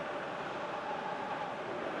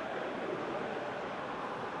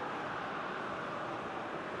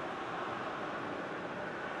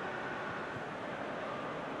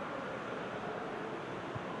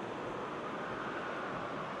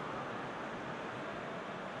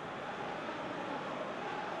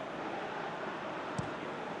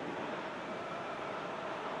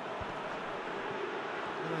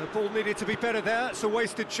 The ball needed to be better there, it's a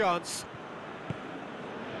wasted chance.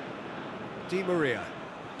 Di Maria.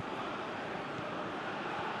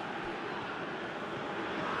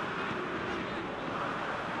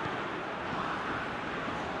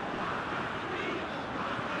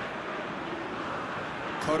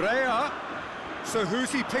 Correa. So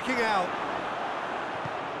who's he picking out?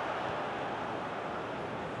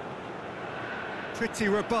 Pretty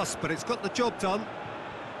robust, but it's got the job done.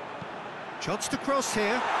 Chance to cross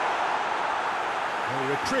here. A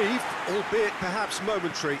reprieve, albeit perhaps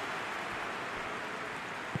momentary.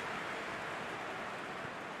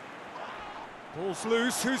 Ball's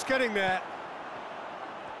loose, who's getting there?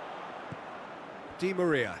 Di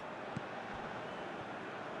Maria.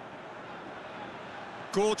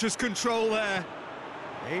 Gorgeous control there.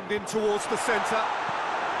 Aimed in towards the centre.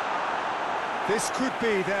 This could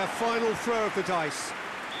be their final throw of the dice.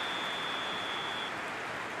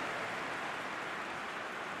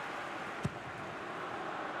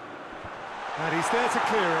 And he's there to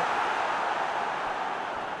clear it.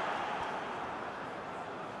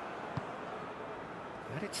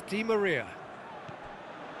 And it's Di Maria.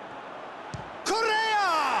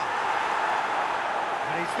 Correa!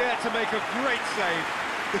 And he's there to make a great save.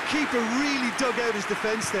 The keeper really dug out his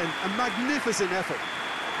defence then, a magnificent effort.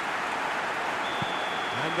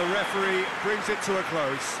 And the referee brings it to a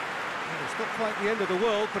close. Well, it's not quite the end of the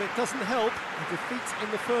world, but it doesn't help. A defeat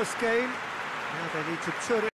in the first game. Now they need to turn it